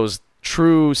one of those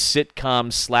true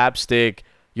sitcom slapstick,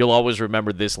 you'll always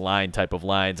remember this line type of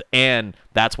lines, and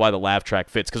that's why the laugh track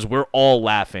fits, because we're all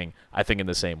laughing, I think, in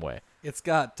the same way. It's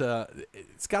got a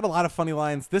lot of funny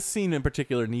lines. This scene in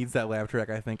particular needs that laugh track,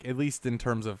 I think, at least in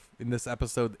terms of, in this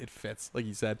episode, it fits, like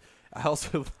you said. I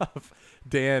also love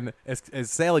Dan, as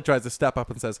Sally tries to step up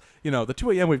and says, the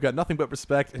 2 a.m. we've got nothing but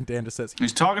respect, and Dan just says,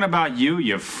 He's talking about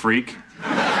you freak.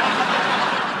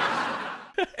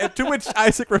 and to which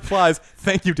Isaac replies,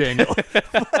 "Thank you, Daniel."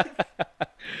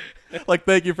 Like,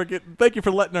 thank you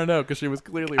for letting her know, because she was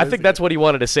clearly. I think that's what he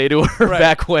wanted to say to her Right.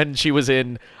 back when she was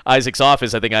in Isaac's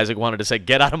office. I think Isaac wanted to say,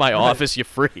 "Get out of my office, you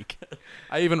freak."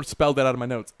 I even spelled that out of my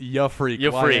notes. Ya freak.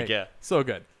 You Y-A. freak, yeah. So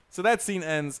good. So that scene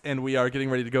ends, and we are getting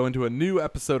ready to go into a new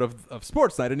episode of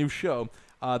Sports Night, a new show.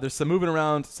 There's some moving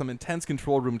around, some intense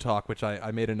control room talk, which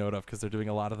I made a note of because they're doing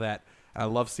a lot of that. I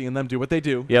love seeing them do what they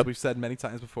do, as we've said many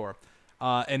times before.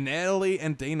 And Natalie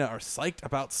and Dana are psyched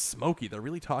about Smokey. They're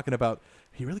really talking about,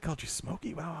 he really called you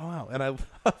Smokey? Wow. And I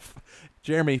love,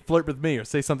 Jeremy, flirt with me or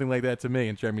say something like that to me,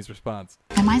 and Jeremy's response.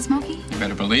 Am I Smokey? You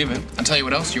better believe it. I'll tell you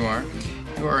what else you are.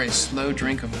 You are a slow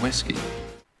drink of whiskey.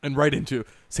 And right into,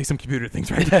 say some computer things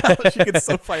right now. She gets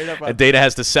so fired up. And Dana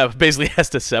has to basically has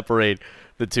to separate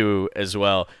the two as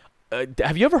well.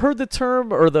 Have you ever heard the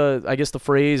term or the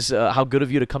phrase, how good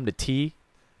of you to come to tea?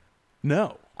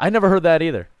 No. I never heard that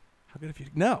either. How good of you?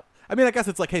 No. I mean, I guess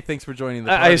it's like, hey, thanks for joining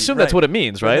the I party. assume that's what it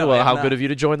means, right? No, well, I'm how not. good of you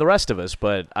to join the rest of us,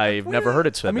 but I've never heard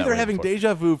it said I'm that either way having before.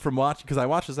 deja vu from watching, because I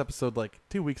watched this episode like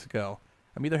 2 weeks ago.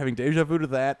 I'm either having deja vu to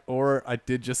that, or I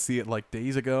did just see it like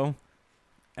days ago,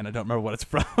 and I don't remember what it's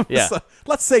from. Yeah. So,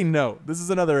 let's say no. This is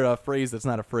another phrase that's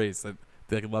not a phrase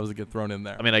that loves to get thrown in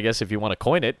there. I mean, I guess if you want to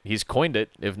coin it, he's coined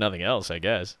it, if nothing else, I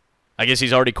guess. I guess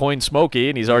he's already coined Smokey,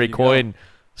 and he's already coined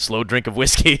slow drink of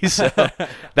whiskey. So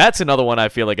that's another one I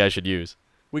feel like I should use.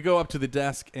 We go up to the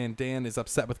desk, and Dan is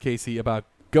upset with Casey about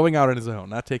going out on his own,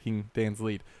 not taking Dan's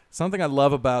lead. Something I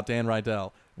love about Dan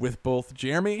Rydell, with both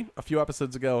Jeremy a few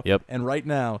episodes ago and right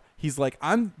now, he's like,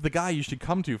 I'm the guy you should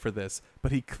come to for this,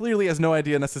 but he clearly has no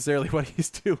idea necessarily what he's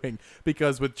doing,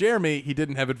 because with Jeremy, he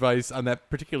didn't have advice on that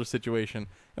particular situation.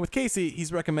 And with Casey,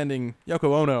 he's recommending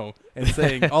Yoko Ono and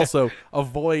saying also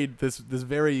avoid this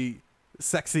very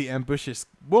sexy, ambitious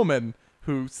woman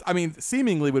who, I mean,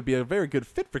 seemingly would be a very good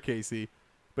fit for Casey,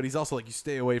 but he's also like, you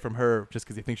stay away from her just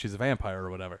because he thinks she's a vampire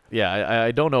or whatever. Yeah,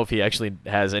 I don't know if he actually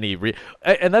has any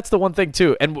and that's the one thing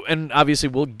too. And obviously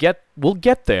we'll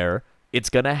get there. It's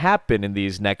going to happen in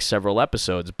these next several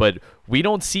episodes, but we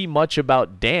don't see much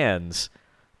about Dan's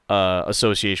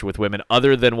association with women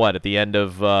other than what at the end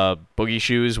of Boogie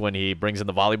Shoes when he brings in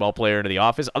the volleyball player into the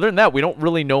office. Other than that, we don't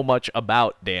really know much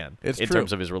about Dan in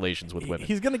terms of his relations with women.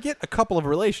 He's going to get a couple of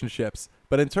relationships,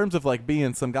 but in terms of like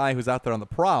being some guy who's out there on the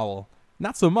prowl,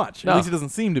 not so much. No. At least he doesn't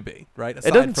seem to be, right?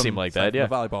 It doesn't seem like that, yeah.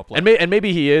 The volleyball player. And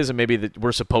maybe he is, and maybe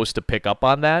we're supposed to pick up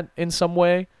on that in some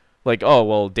way. Like, oh,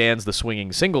 well, Dan's the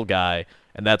swinging single guy,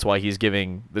 and that's why he's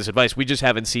giving this advice. We just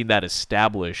haven't seen that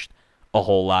established a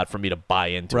whole lot for me to buy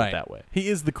into it that way. He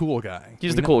is the cool guy.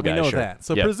 He's the cool guy, We know sure. that.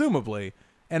 So Yep. presumably,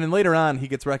 and then later on, he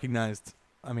gets recognized.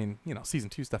 I mean, season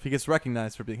 2 stuff. He gets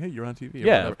recognized for being, hey, you're on TV. Or Yeah,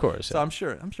 whatever. of course, So yeah. I'm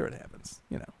sure it happens.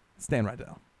 It's Dan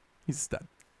Rydell. He's a stud.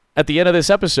 At the end of this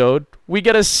episode, we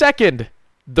get a second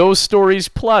Those Stories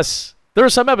Plus. There are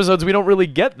some episodes we don't really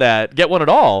get one at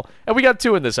all, and we got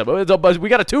 2 in this episode. We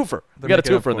got a twofer. We got a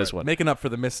twofer in this one. Making up for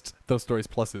the missed Those Stories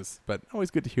Pluses, but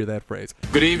always good to hear that phrase.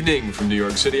 Good evening from New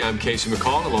York City. I'm Casey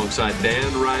McCall alongside Dan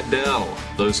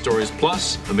Rydell. Those Stories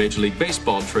Plus, a Major League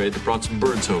Baseball trade that brought some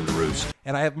birds home to roost.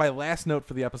 And I have my last note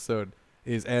for the episode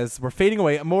is as we're fading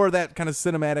away, more of that kind of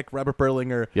cinematic Robert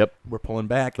Berlinger. Yep. We're pulling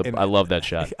back. And I love that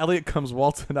shot. Elliot comes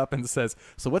waltzing up and says,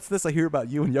 so what's this I hear about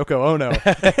you and Yoko Ono?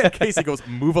 And Casey goes,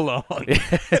 move along,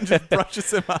 and just brushes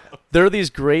him out. There are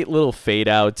these great little fade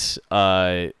outs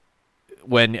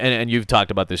when and you've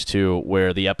talked about this too,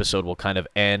 where the episode will kind of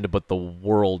end, but the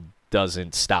world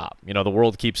doesn't stop. The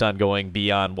world keeps on going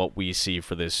beyond what we see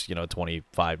for this,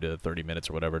 25 to 30 minutes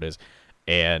or whatever it is.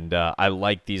 And I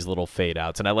like these little fade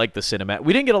outs, and I like the cinematic.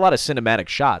 We didn't get a lot of cinematic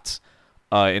shots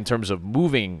in terms of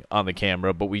moving on the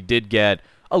camera, but we did get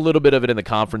a little bit of it in the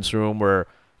conference room where,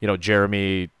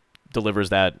 Jeremy delivers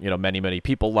that, many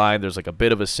people line. There's like a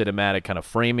bit of a cinematic kind of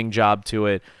framing job to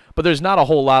it, but there's not a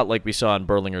whole lot like we saw in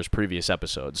Berlinger's previous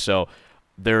episodes. So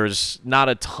there's not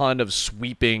a ton of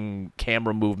sweeping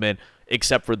camera movement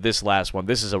except for this last one.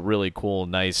 This is a really cool,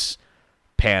 nice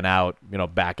pan out,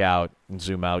 back out and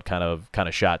zoom out kind of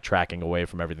shot, tracking away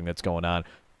from everything that's going on.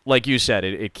 Like you said,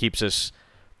 it keeps us,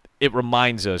 it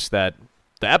reminds us that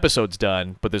the episode's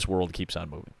done, but this world keeps on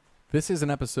moving. This is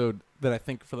an episode that I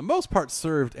think for the most part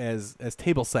served as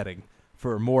table setting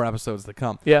for more episodes to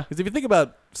come. Yeah. Because if you think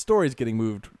about stories getting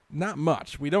moved, not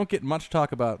much. We don't get much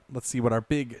talk about, let's see what our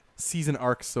big season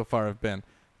arcs so far have been.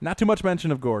 Not too much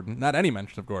mention of Gordon. Not any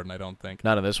mention of Gordon, I don't think.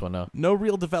 Not in this one, no. No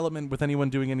real development with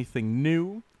anyone doing anything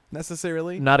new,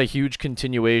 necessarily. Not a huge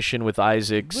continuation with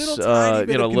Isaac's, a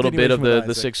little bit of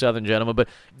the Six Southern Gentlemen, but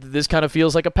this kind of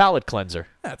feels like a palate cleanser.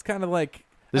 Yeah, it's kind of like,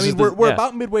 This we're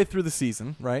about midway through the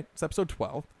season, right? It's episode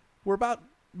 12. We're about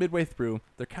midway through.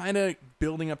 They're kind of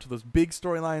building up to those big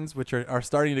storylines, which are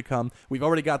starting to come. We've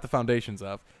already got the foundations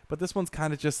of, but this one's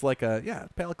kind of just like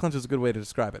palate cleanser is a good way to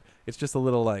describe it. It's just a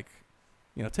little like,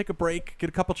 take a break, get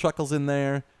a couple chuckles in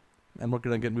there, and we're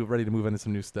going to get ready to move into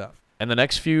some new stuff. And the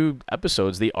next few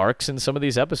episodes, the arcs in some of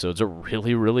these episodes are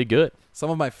really, really good. Some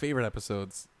of my favorite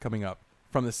episodes coming up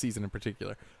from this season in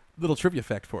particular. Little trivia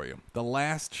fact for you. The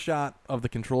last shot of the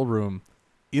control room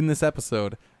in this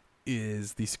episode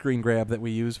is the screen grab that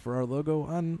we use for our logo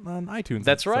on iTunes.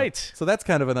 That's right. So that's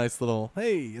kind of a nice little,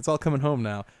 hey, it's all coming home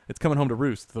now. It's coming home to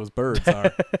roost, those birds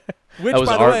are. Which,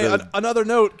 by the way, another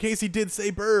note, Casey did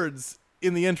say birds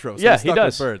in the intro. So yeah, he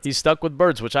does. With birds. He's stuck with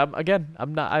birds, which I don't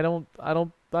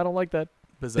like that.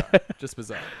 Bizarre. Just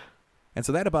bizarre. And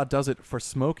so that about does it for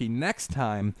Smokey. Next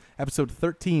time, episode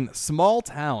 13, Small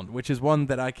Town, which is one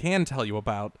that I can tell you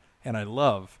about and I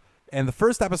love. And the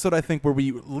first episode, I think, where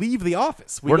we leave the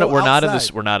office. We're not in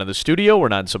the studio. We're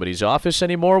not in somebody's office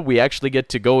anymore. We actually get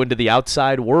to go into the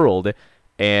outside world,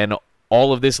 and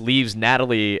all of this leaves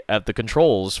Natalie at the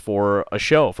controls for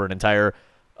an entire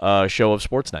show of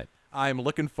Sports Night. I'm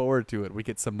looking forward to it. We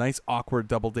get some nice awkward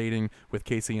double dating with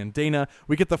Casey and Dana.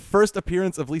 We get the first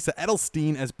appearance of Lisa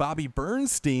Edelstein as Bobby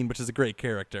Bernstein, which is a great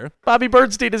character. Bobby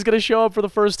Bernstein is going to show up for the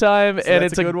first time, and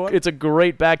it's a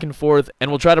great back and forth. And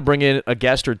we'll try to bring in a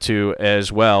guest or two as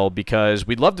well, because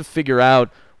we'd love to figure out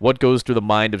what goes through the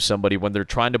mind of somebody when they're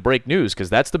trying to break news, because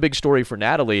that's the big story for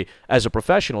Natalie as a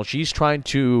professional. She's trying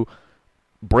to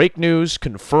break news,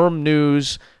 confirm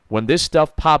news. When this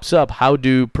stuff pops up, how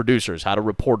do producers, how do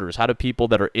reporters, how do people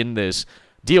that are in this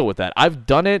deal with that? I've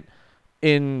done it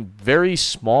in very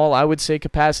small, I would say,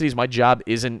 capacities. My job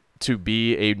isn't to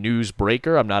be a news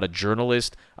breaker. I'm not a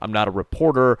journalist. I'm not a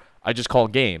reporter. I just call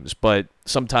games. But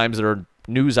sometimes there are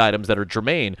news items that are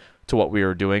germane to what we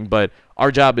are doing. But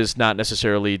our job is not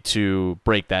necessarily to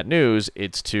break that news.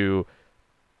 It's to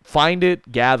find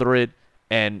it, gather it,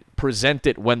 and present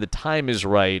it when the time is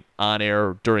right on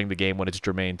air during the game when it's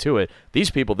germane to it. These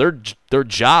people, their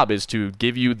job is to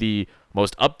give you the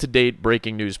most up-to-date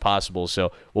breaking news possible.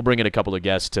 So we'll bring in a couple of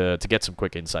guests to get some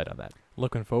quick insight on that.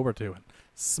 Looking forward to it.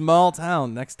 Small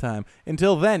Town next time.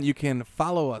 Until then, you can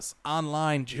follow us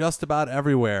online just about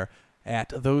everywhere at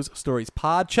Those Stories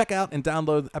Pod. Check out and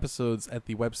download episodes at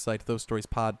the website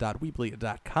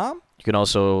thosestoriespod.weebly.com. You can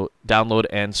also download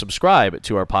and subscribe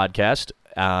to our podcast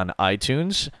on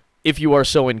iTunes. If you are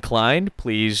so inclined,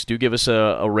 please do give us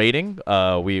a rating.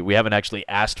 We haven't actually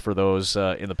asked for those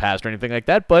in the past or anything like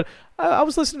that, but I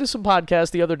was listening to some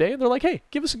podcasts the other day, and they're like, hey,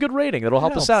 give us a good rating. It'll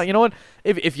help us out. You know what?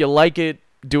 If you like it,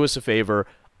 do us a favor.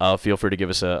 Feel free to give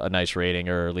us a nice rating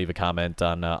or leave a comment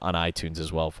on iTunes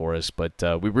as well for us. But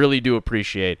we really do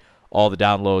appreciate all the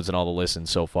downloads and all the listens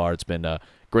so far. It's been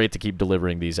great to keep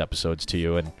delivering these episodes to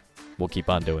you, and we'll keep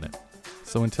on doing it.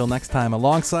 So until next time,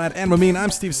 alongside Ann Mameen, I'm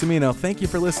Steve Semino. Thank you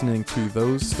for listening to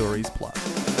Those Stories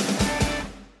Plus.